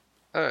pick.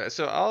 All right,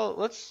 so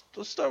let's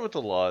start with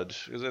The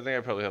Lodge because I think I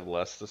probably have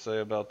less to say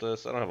about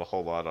this. I don't have a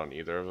whole lot on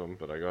either of them,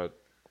 but I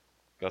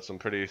got some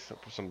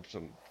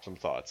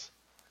thoughts.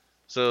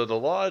 So The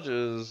Lodge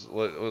is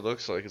what it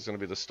looks like. It's going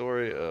to be the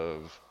story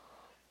of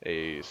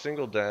a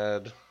single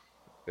dad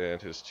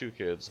and his two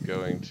kids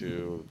going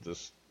to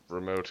this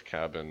remote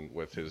cabin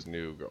with his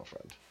new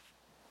girlfriend.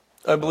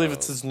 I believe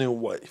it's his new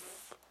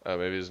wife.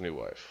 Maybe his new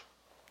wife,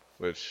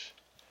 which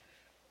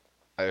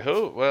I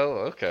hope. Well,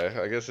 okay.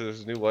 I guess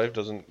his new wife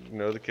doesn't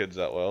know the kids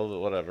that well, but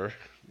whatever.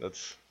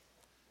 That's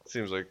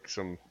seems like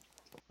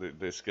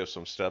they skip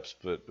some steps,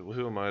 but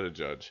who am I to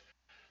judge?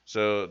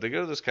 So they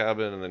go to this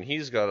cabin, and then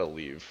he's got to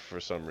leave for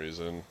some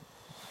reason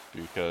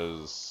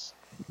because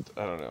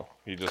I don't know.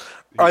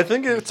 I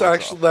think he it's fucks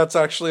actually off. that's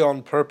actually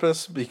on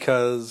purpose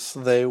because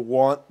they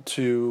want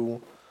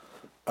to.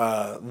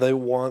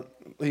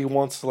 He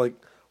wants to like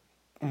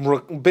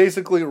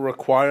basically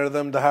require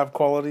them to have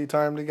quality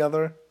time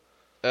together.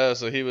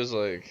 So he was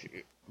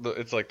like,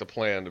 it's like the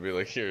plan to be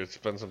like, here,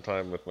 spend some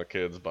time with my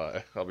kids.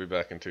 Bye. I'll be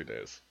back in 2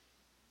 days.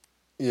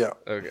 Yeah.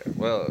 Okay.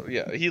 Well,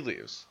 yeah, he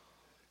leaves.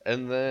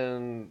 And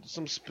then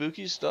some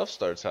spooky stuff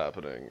starts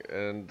happening,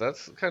 and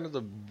that's kind of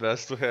the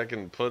best way I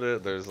can put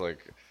it. There's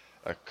like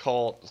a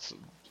cult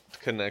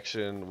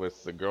connection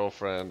with the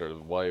girlfriend or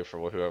the wife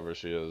or whoever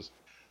she is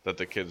that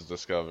the kids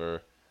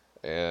discover,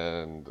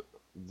 and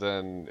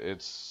then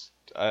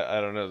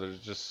I don't know. There's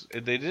just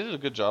they did a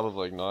good job of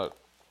like not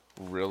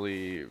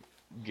really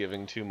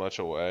giving too much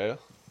away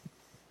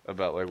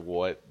about like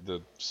what the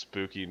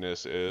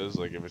spookiness is,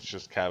 like if it's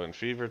just cabin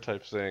fever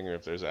type thing or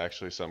if there's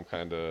actually some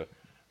kind of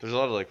there's a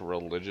lot of like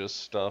religious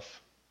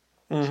stuff.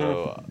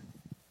 Mm-hmm.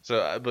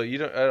 But you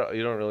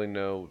don't really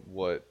know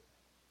what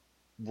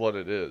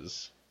it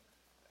is.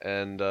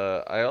 And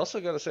I also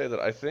got to say that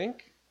I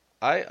think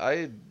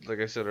I like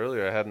I said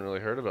earlier, I hadn't really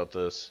heard about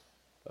this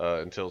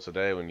until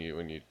today when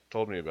you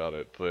told me about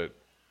it, but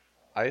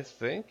I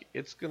think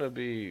it's gonna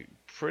be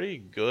pretty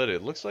good.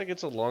 It looks like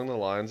it's along the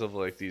lines of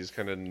like these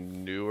kind of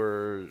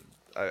newer,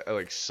 I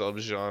like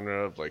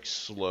subgenre of like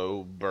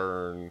slow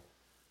burn,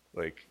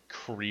 like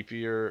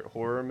creepier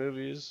horror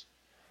movies.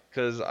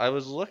 Because I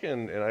was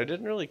looking and I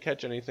didn't really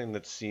catch anything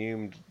that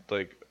seemed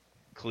like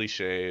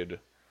cliched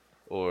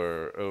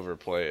or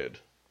overplayed.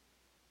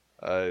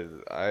 I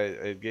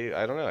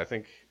don't know. I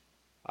think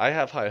I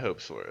have high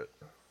hopes for it.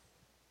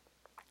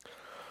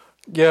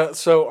 Yeah,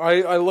 so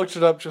I looked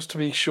it up just to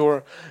be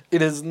sure.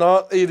 It is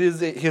not. It is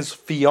his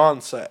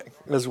fiance,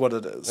 is what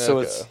it is. So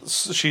Okay.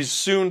 she's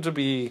soon to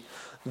be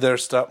their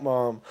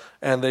stepmom,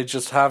 and they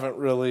just haven't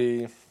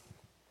really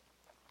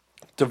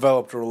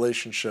developed a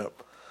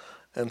relationship,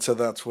 and so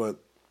that's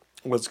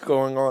what's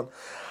going on.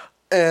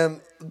 And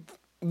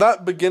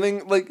that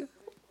beginning, like,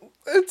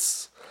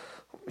 it's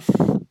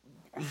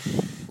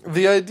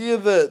the idea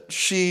that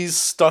she's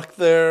stuck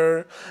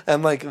there,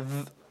 and like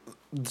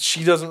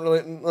she doesn't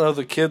really know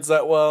the kids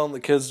that well, and the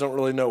kids don't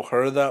really know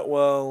her that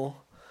well.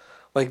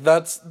 Like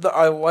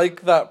I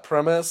like that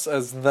premise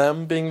as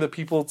them being the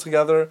people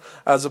together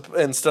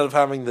instead of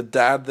having the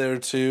dad there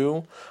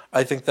too.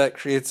 I think that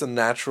creates a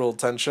natural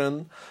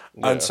tension,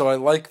 and Yeah. so I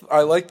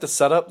like the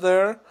setup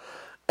there,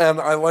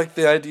 and I like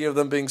the idea of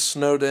them being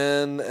snowed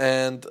in.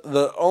 And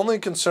the only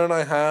concern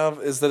I have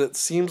is that it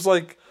seems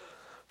like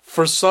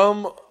for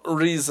some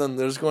reason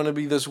there's going to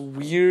be this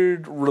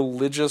weird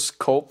religious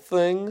cult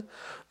thing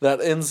that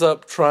ends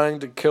up trying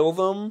to kill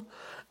them,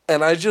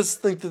 and I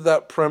just think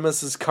that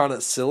premise is kind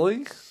of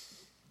silly.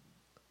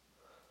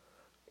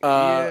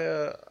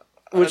 Yeah.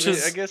 I Which mean, I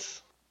is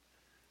guess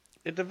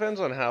it depends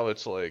on how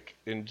it's like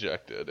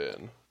injected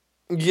in.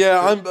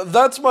 Yeah, 'Cause-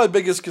 that's my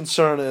biggest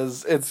concern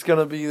is it's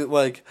gonna be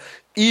like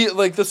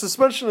like the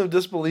suspension of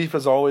disbelief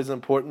is always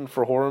important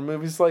for horror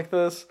movies like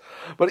this,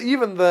 but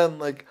even then,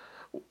 like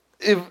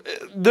if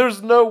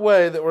there's no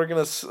way that we're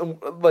gonna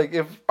like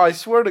if I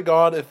swear to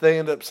God if they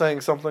end up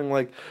saying something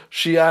like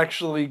she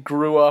actually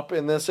grew up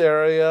in this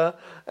area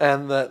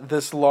and that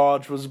this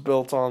lodge was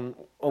built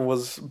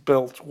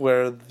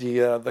where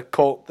the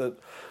cult that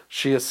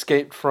she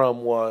escaped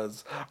from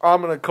was, I'm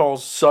gonna call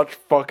such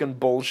fucking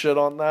bullshit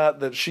on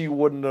that she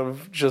wouldn't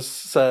have just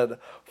said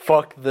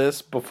fuck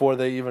this before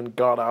they even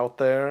got out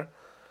there.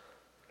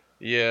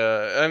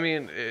 Yeah, I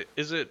mean,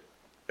 is it?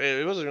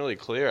 It wasn't really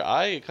clear.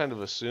 I kind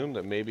of assumed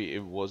that maybe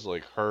it was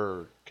like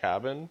her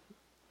cabin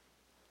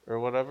or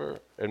whatever,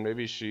 and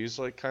maybe she's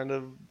like kind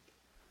of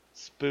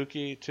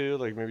spooky too.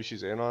 Like maybe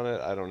she's in on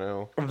it. I don't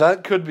know.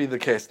 That could be the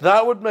case.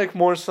 That would make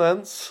more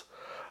sense.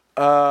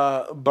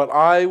 But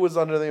I was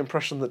under the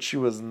impression that she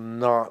was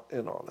not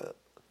in on it.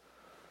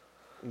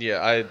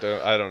 Yeah, I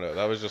don't know.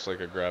 That was just like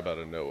a grab out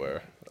of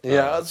nowhere.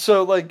 Yeah,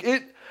 so like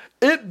it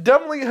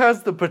definitely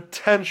has the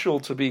potential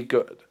to be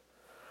good.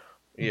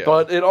 Yeah.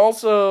 But it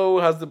also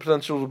has the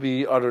potential to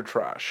be utter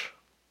trash.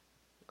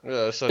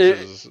 Yeah,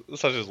 It,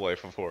 such as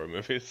life of horror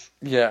movies.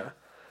 yeah.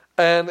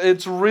 And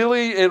it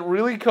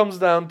really comes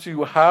down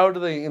to how do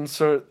they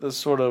insert this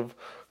sort of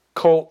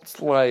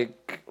cult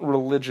like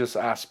religious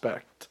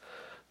aspect.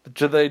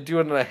 Do they do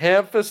it in a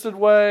ham-fisted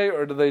way,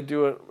 or do they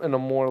do it in a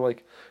more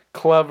like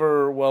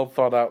clever, well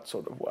thought out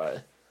sort of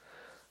way?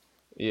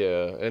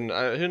 Yeah, and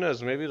who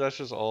knows? Maybe that's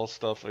just all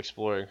stuff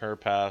exploring her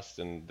past,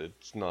 and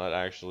it's not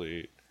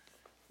actually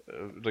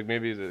like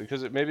maybe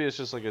because maybe it's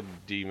just like a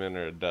demon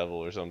or a devil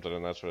or something,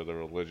 and that's where the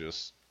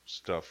religious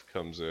stuff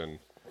comes in.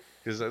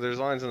 Because there's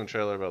lines in the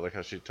trailer about like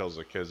how she tells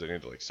the kids they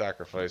need to like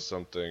sacrifice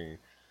something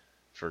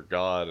for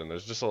God, and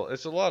there's just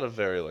it's a lot of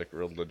very like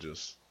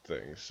religious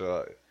things.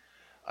 So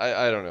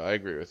I don't know. I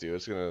agree with you.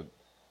 It's gonna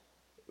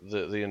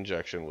the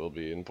injection will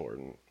be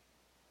important,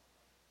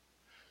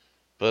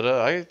 but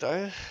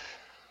I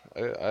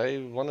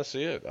want to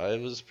see it. I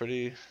was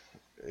pretty.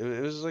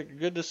 It was like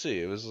good to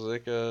see. It was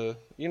like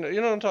you know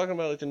what I'm talking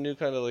about, like the new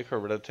kind of like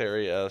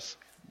Hereditary-esque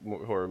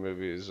horror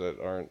movies that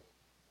aren't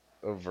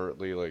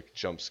overtly like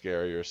jump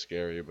scary or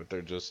scary, but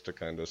they're just a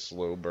kind of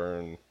slow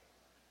burn,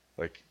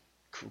 like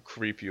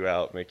creep you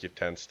out, make you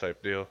tense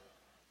type deal.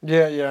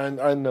 Yeah, yeah,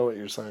 I know what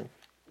you're saying.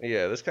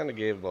 Yeah, this kind of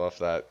gave off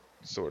that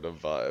sort of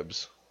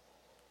vibes.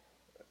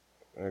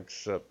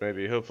 Except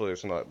maybe, hopefully,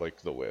 it's not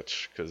like The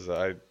Witch, because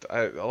a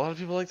lot of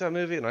people like that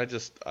movie, and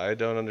I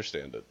don't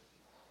understand it.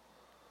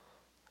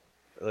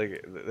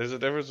 Like, there's a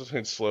difference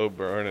between slow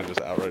burn and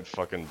just outright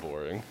fucking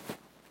boring.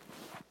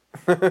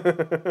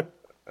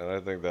 And I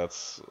think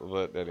that's,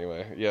 but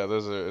anyway, yeah,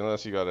 those are,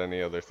 unless you got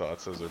any other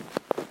thoughts, those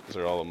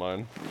are all of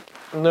mine.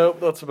 Nope,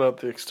 that's about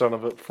the extent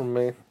of it from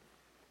me.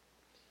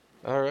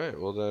 Alright,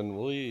 well then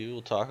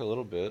we'll talk a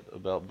little bit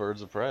about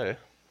Birds of Prey,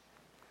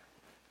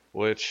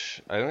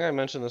 which, I think I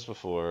mentioned this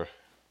before,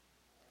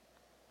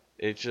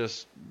 it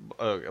just,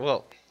 okay,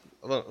 well,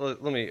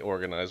 let me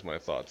organize my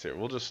thoughts here.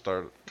 We'll just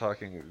start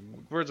talking,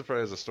 Birds of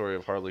Prey is a story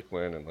of Harley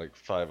Quinn and like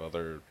 5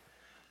 other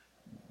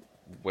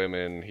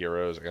women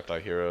heroes,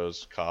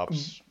 anti-heroes,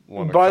 cops,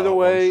 By the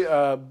ones.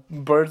 way,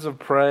 Birds of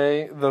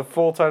Prey, the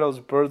full title is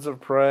Birds of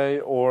Prey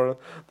or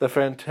The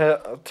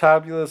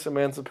Fantabulous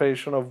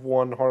Emancipation of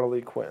One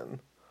Harley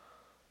Quinn.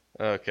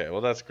 Okay,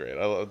 well that's great.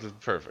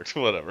 Perfect.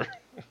 Whatever.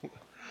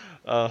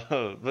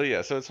 But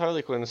yeah, so it's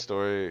Harley Quinn's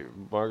story.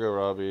 Margot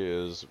Robbie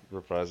is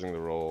reprising the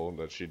role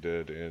that she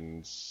did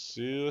in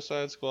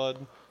Suicide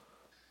Squad,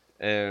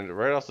 and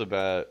right off the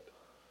bat,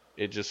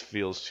 it just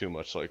feels too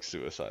much like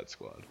Suicide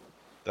Squad.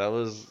 That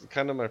was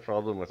kind of my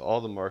problem with all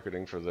the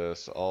marketing for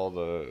this, all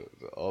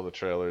the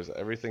trailers.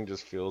 Everything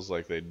just feels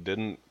like they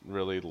didn't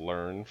really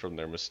learn from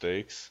their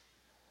mistakes,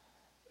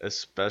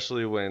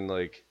 especially when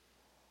like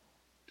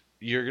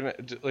you're gonna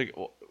like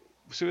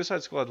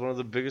Suicide Squad. One of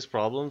the biggest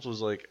problems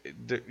was like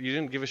you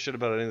didn't give a shit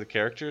about any of the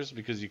characters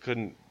because you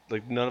couldn't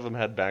like none of them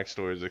had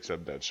backstories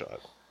except Deadshot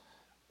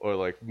or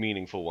like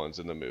meaningful ones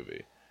in the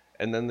movie.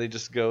 And then they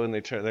just go and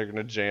they're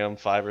gonna jam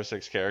 5 or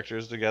 6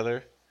 characters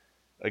together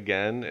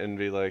again and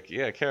be like,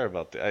 yeah, I care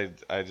about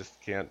that. I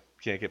just can't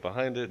get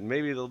behind it.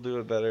 Maybe they'll do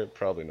it better.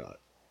 Probably not.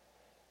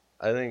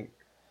 I think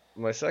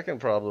my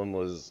second problem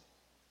was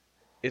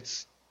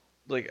it's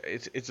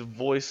it's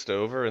voiced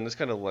over, and this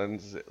kind of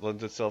lends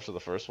itself to the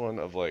first one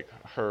of like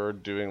her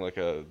doing like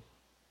a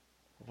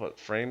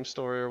frame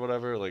story or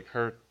whatever, like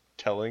her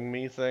telling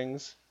me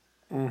things.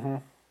 Mm-hmm.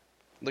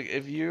 Like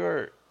if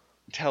you're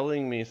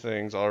telling me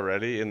things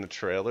already in the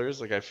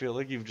trailers, like I feel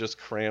like you've just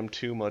crammed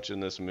too much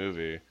in this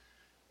movie.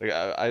 Like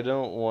I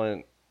don't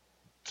want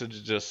to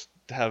just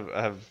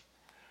have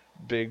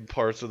big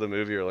parts of the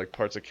movie or like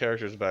parts of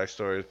characters'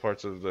 backstories,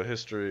 parts of the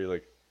history.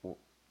 Like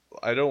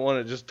I don't want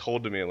it just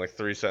told to me in like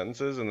 3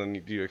 sentences, and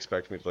then you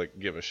expect me to like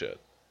give a shit.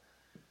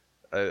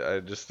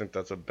 I just think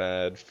that's a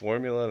bad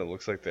formula, and it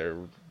looks like they're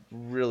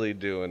really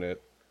doing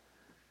it.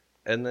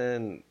 And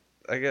then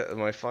I get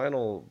my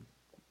final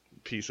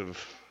piece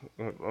of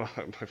my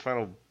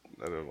final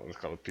I don't know what to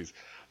call it piece.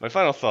 My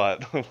final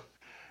thought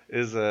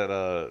is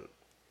that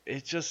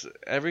it just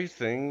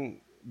everything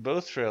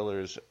both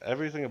trailers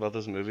everything about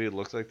this movie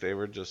looks like they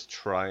were just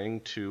trying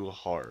too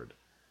hard.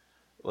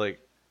 Like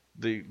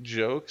the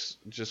jokes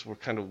just were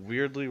kind of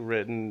weirdly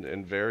written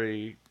and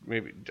very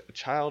maybe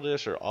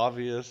childish or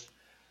obvious.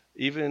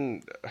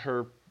 Even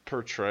her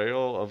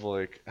portrayal of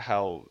like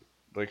how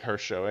like her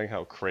showing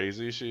how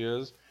crazy she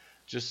is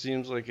just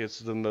seems like it's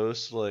the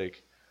most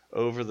like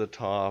over the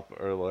top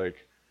or like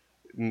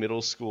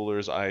middle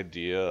schooler's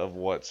idea of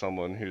what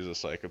someone who's a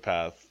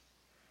psychopath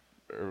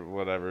or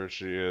whatever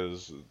she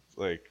is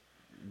like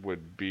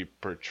would be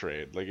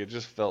portrayed. Like it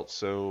just felt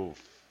so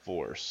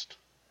forced.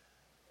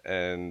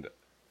 And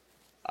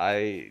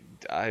I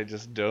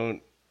just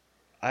don't.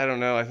 I don't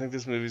know. I think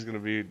this movie's gonna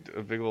be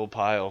a big old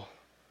pile.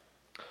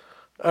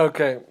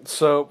 Okay,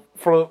 so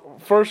for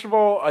first of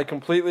all, I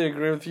completely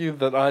agree with you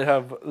that I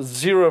have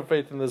zero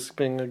faith in this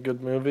being a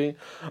good movie.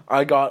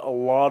 I got a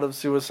lot of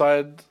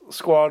Suicide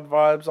Squad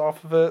vibes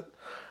off of it,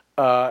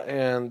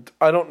 and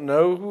I don't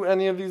know who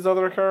any of these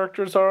other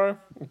characters are.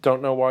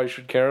 Don't know why I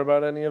should care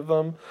about any of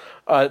them.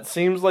 It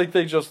seems like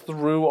they just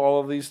threw all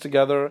of these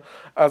together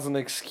as an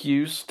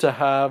excuse to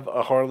have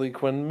a Harley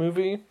Quinn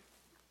movie,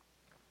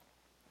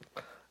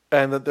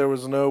 and that there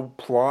was no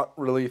plot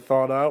really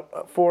thought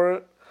out for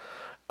it.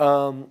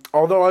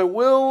 Although I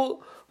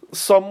will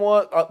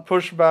somewhat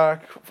push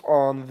back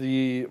on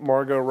the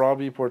Margot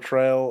Robbie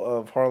portrayal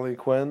of Harley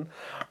Quinn.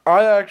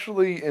 I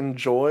actually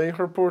enjoy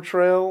her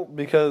portrayal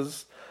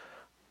because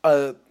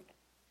uh,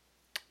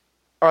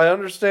 I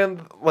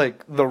understand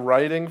like the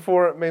writing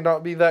for it may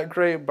not be that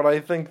great, but I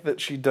think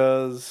that she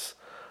does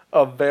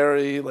a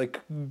very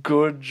like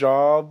good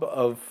job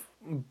of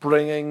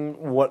bringing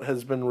what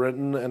has been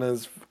written and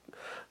is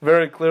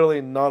very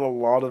clearly not a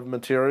lot of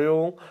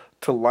material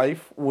to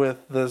life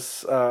with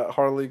this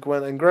Harley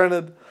Quinn. And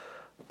granted,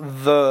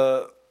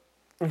 the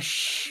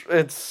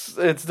it's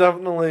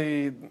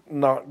definitely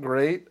not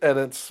great, and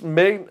it's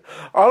made.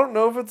 I don't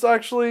know if it's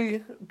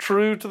actually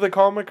true to the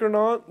comic or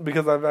not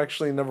because I've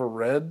actually never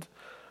read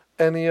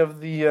any of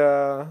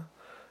the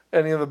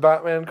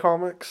Batman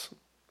comics.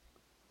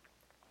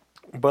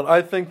 But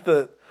I think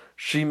that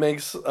she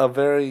makes a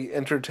very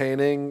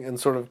entertaining and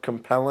sort of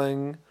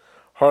compelling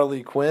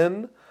Harley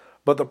Quinn.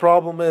 But the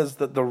problem is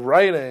that the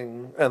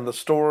writing and the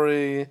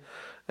story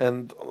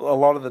and a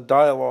lot of the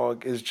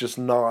dialogue is just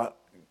not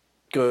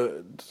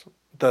good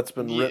that's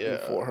been written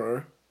Yeah. for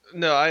her.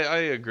 No, I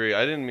agree.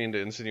 I didn't mean to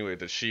insinuate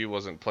that she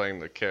wasn't playing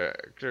the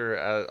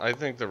character. I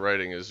think the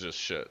writing is just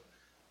shit.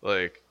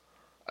 Like,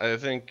 I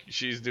think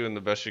she's doing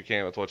the best she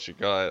can with what she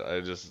got.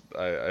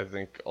 I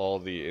think all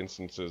the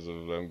instances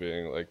of them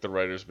being like the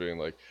writers being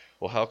like,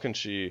 well, how can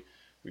she,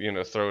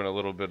 throw in a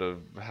little bit of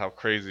how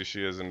crazy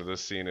she is into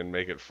this scene and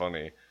make it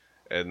funny,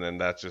 and then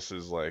that just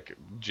is like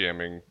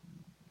jamming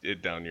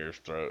it down your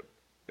throat,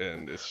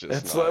 and it's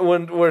just It's like not.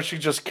 when where she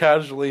just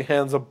casually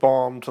hands a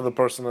bomb to the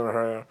person in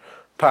her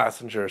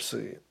passenger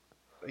seat.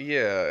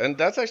 Yeah, and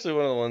that's actually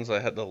one of the ones I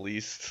had the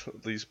least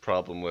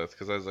problem with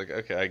because I was like,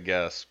 okay, I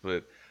guess,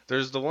 but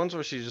there's the ones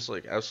where she just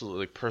like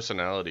absolutely like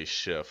personality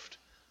shift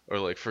or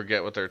like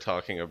forget what they're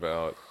talking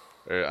about.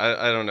 Or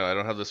I don't know, I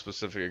don't have the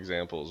specific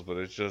examples, but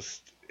it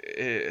just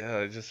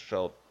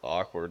felt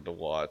awkward to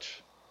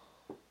watch.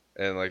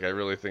 And like I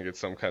really think it's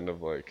some kind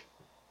of like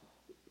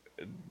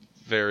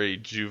very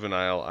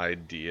juvenile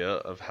idea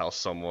of how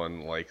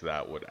someone like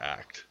that would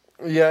act.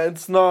 Yeah,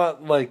 it's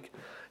not like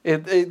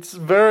it's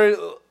very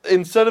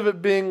instead of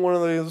it being one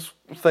of those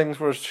things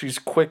where she's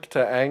quick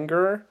to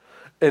anger,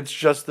 it's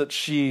just that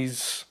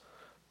she's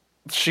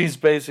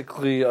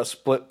basically a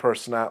split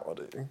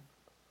personality.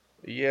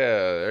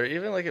 Yeah, or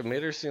even like it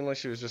made her seem like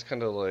she was just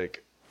kind of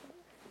like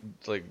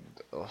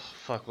oh,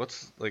 fuck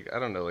what's like I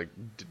don't know like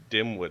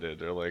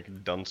dim-witted or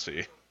like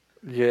duncy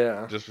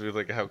Yeah. just be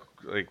like how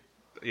like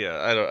yeah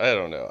I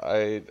don't know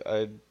I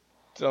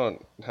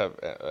don't have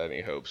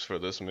any hopes for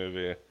this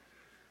movie.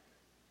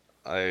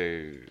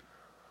 I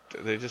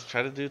they just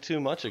try to do too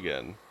much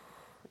again.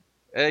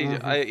 Hmm.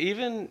 I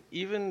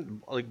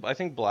even like I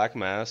think Black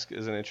Mask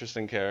is an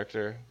interesting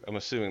character. I'm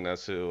assuming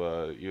that's who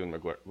Ewan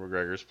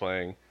McGregor's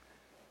playing.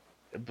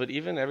 But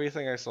even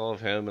everything I saw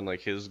of him and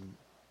like his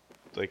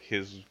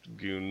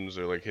goons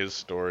or like his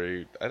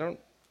story, I don't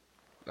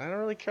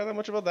really care that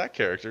much about that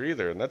character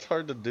either, and that's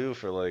hard to do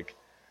for like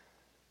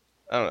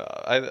I don't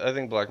know. I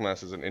think Black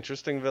Mass is an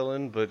interesting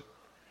villain, but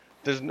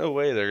there's no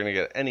way they're gonna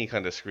get any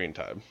kind of screen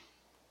time,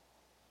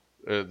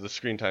 the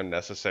screen time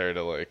necessary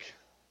to like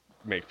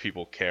make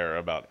people care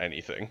about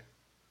anything.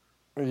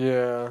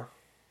 Yeah.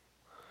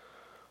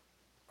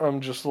 I'm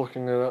just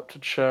looking it up to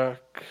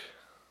check.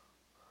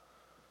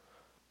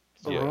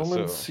 Yeah,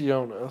 Roman so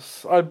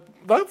Sionis. I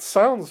that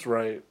sounds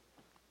right.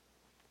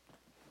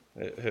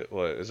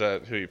 what is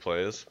that? Who he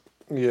plays?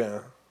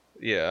 Yeah.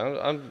 Yeah,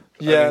 I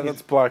Yeah, mean,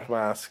 that's Black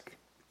Mask.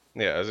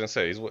 yeah, I was gonna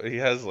say he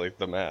has like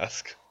the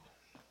mask,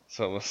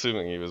 so I'm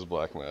assuming he was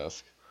Black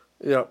Mask.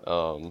 Yep.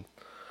 Um,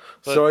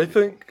 but So I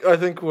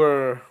think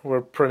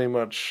we're pretty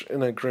much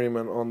in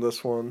agreement on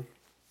this one.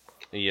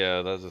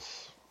 yeah, that's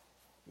just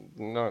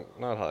not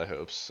high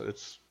hopes.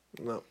 It's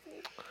No.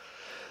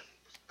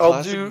 I'll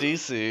classic do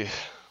DC.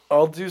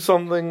 I'll do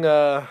something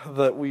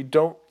that we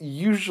don't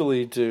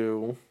usually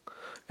do,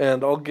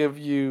 and I'll give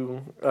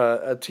you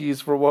a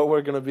tease for what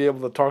we're going to be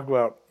able to talk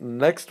about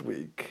next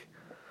week.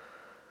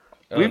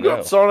 Oh We've got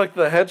no. Sonic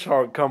the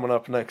Hedgehog coming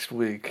up next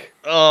week.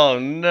 Oh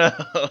no.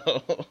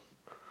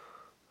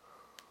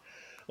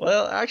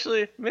 Well,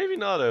 actually, maybe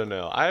not. Oh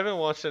no. I haven't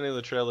watched any of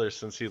the trailers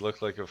since he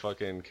looked like a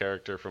fucking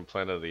character from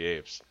Planet of the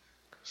Apes.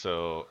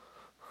 So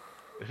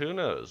who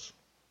knows?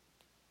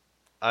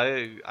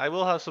 I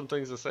will have some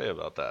things to say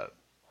about that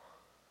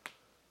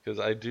because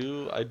I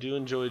do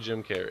enjoy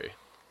Jim Carrey.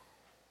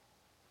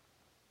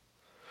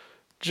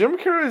 Jim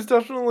Carrey is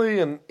definitely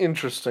an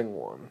interesting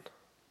one.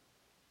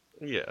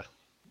 Yeah,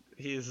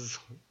 he's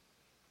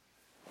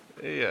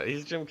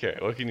he's Jim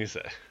Carrey. What can you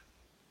say?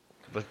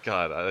 But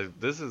God,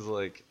 this is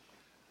like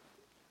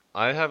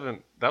I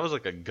haven't. That was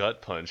like a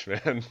gut punch,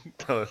 man.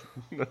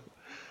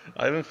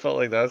 I haven't felt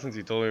like that since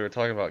you told me we were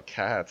talking about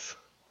cats,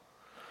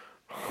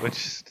 which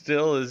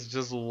still is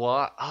just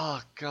what.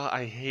 Oh God,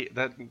 I hate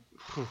that.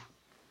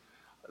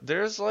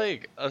 There's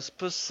like a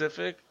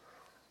specific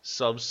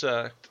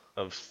subsect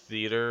of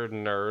theater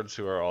nerds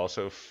who are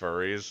also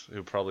furries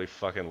who probably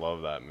fucking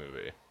love that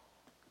movie.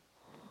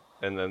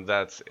 And then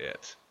that's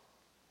it.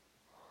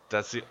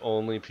 That's the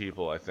only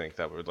people I think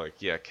that were like,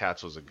 yeah,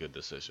 Cats was a good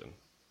decision.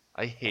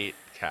 I hate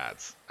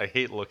Cats. I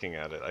hate looking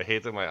at it. I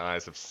hate that my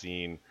eyes have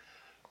seen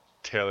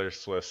Taylor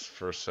Swift's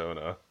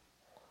Persona.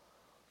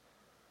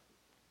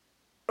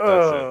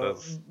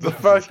 That's it. The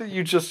fact that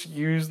you just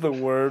used the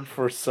word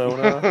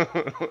persona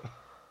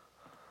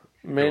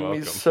You're made me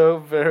welcome. so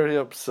very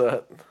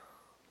upset.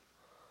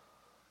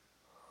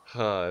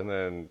 And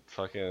then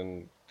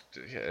fucking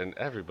yeah, and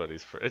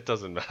everybody's it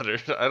doesn't matter.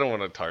 I don't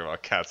want to talk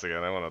about cats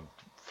again. I want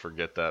to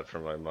forget that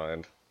from my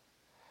mind.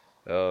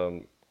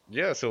 Um,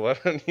 yeah, so why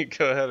don't you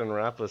go ahead and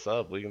wrap us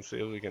up? We can see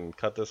if we can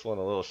cut this one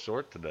a little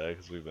short today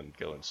because we've been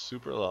going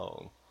super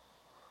long.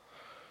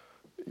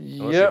 Unless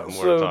you Yeah, have more to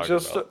so talk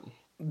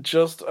about.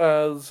 just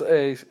as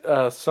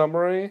a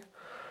summary,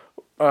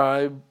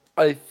 I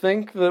I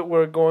think that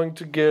we're going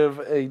to give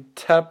a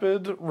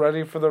tepid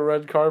ready for the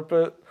red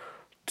carpet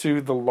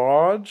to the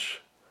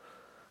lodge,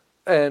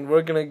 and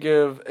we're gonna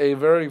give a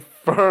very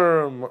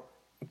firm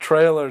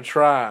trailer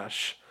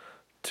trash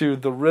to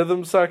the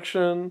rhythm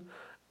section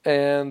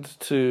and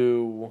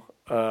to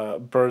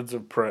Birds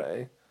of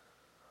Prey.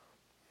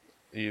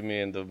 You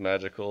mean the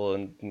magical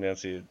and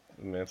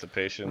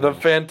emancipation The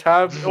of?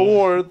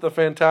 the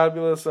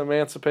fantabulous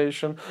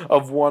emancipation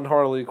of one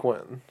Harley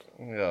Quinn.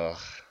 Oh,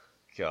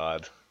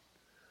 God.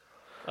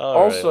 All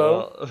right.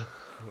 Also,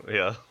 Well,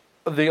 yeah.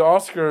 the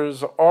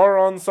Oscars are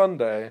on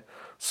Sunday,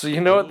 so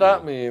you know what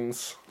that Ooh,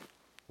 means.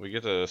 we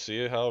get to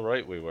see how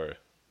right we were.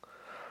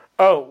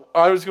 Oh,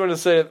 I was going to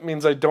say it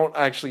means I don't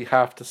actually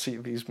have to see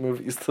these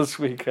movies this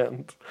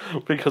weekend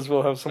because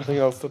we'll have something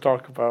else to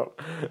talk about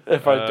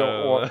if I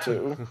don't Uh, want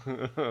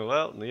to.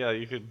 well, yeah,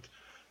 you could.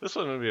 This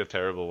one would be a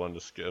terrible one to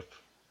skip.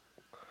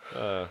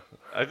 Uh,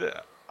 I th-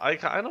 I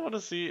kind of want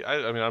to see.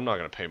 I mean, I'm not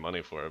gonna pay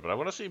money for it, but I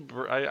want to see.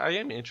 I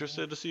am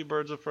interested to see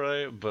Birds of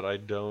Prey, but I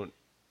don't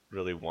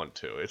really want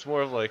to. It's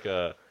more of like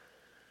a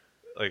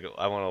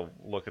I want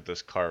to look at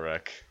this car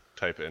wreck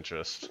type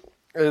interest.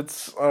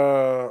 It's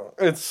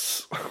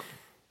it's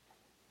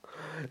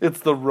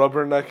the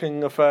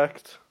rubbernecking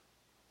effect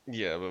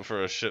Yeah, but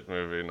for a shit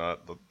movie,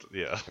 not the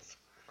yeah.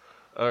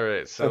 All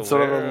right, so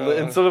where?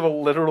 instead of a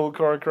literal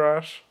car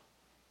crash.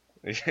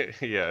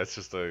 Yeah, it's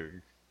just a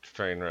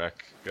train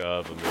wreck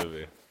of a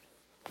movie,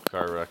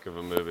 car wreck of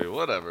a movie,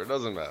 whatever. It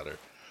doesn't matter.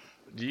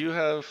 Do you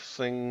have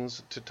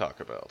things to talk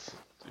about?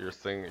 Your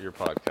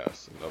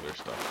podcast, and other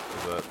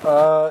stuff. Is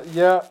that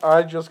Yeah,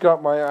 I just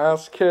got my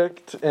ass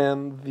kicked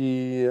in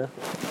the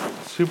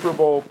Super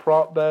Bowl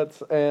prop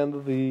bets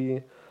and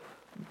the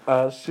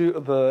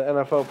the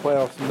NFL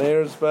playoffs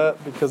mayor's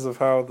bet because of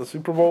how the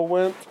Super Bowl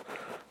went.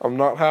 I'm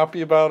not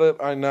happy about it.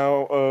 I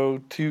now owe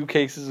 2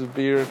 cases of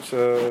beer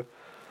to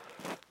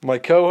my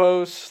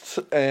co-host,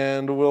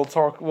 and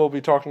we'll be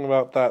talking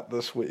about that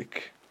this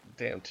week.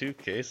 damn 2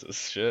 cases?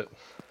 Shit.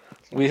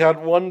 We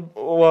had one.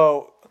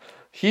 Well,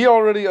 he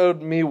already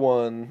owed me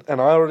one, and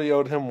I already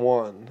owed him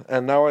one,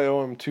 and now I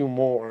owe him 2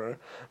 more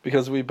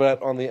because we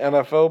bet on the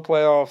NFL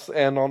playoffs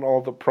and on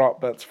all the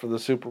prop bets for the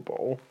Super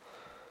Bowl,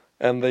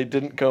 and they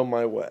didn't go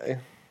my way.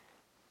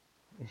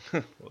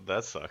 Well,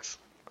 that sucks.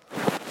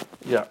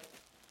 Yeah,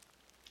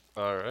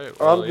 All right.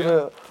 Well,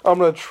 yeah. I'm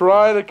gonna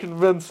try to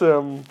convince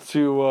him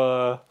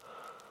to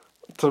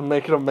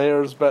make it a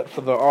mayor's bet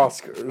for the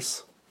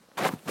Oscars.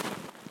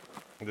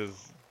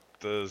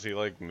 Does he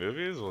like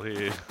movies? Will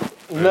he? Or is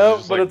he No,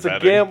 just but like it's a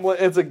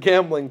betting?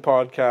 gambling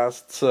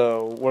podcast,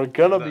 so we're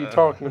gonna be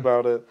talking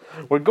about it.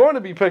 We're going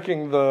to be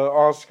picking the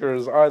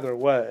Oscars either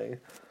way.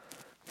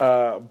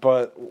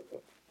 But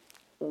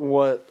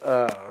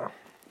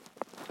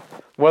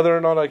whether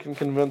or not I can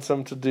convince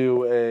him to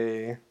do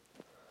a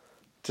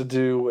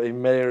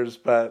mayor's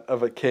bet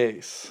of a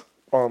case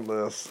on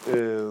this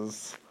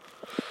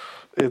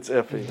it's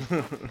iffy.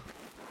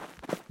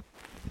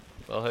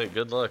 Well, hey,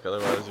 good luck.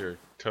 Otherwise, you're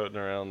toting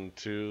around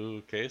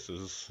 2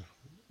 cases,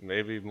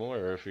 maybe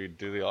more if you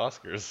do the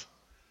Oscars.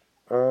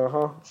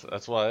 Uh-huh. So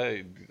that's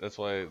why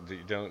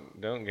you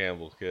don't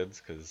gamble,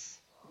 kids, because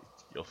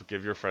you'll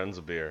give your friends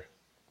a beer.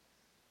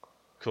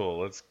 Cool.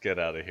 Let's get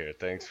out of here.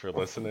 Thanks for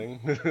listening.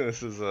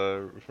 This is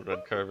a red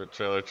carpet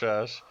trailer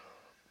trash.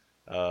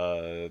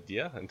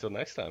 Yeah. Until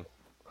next time.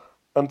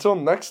 Until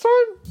next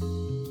time?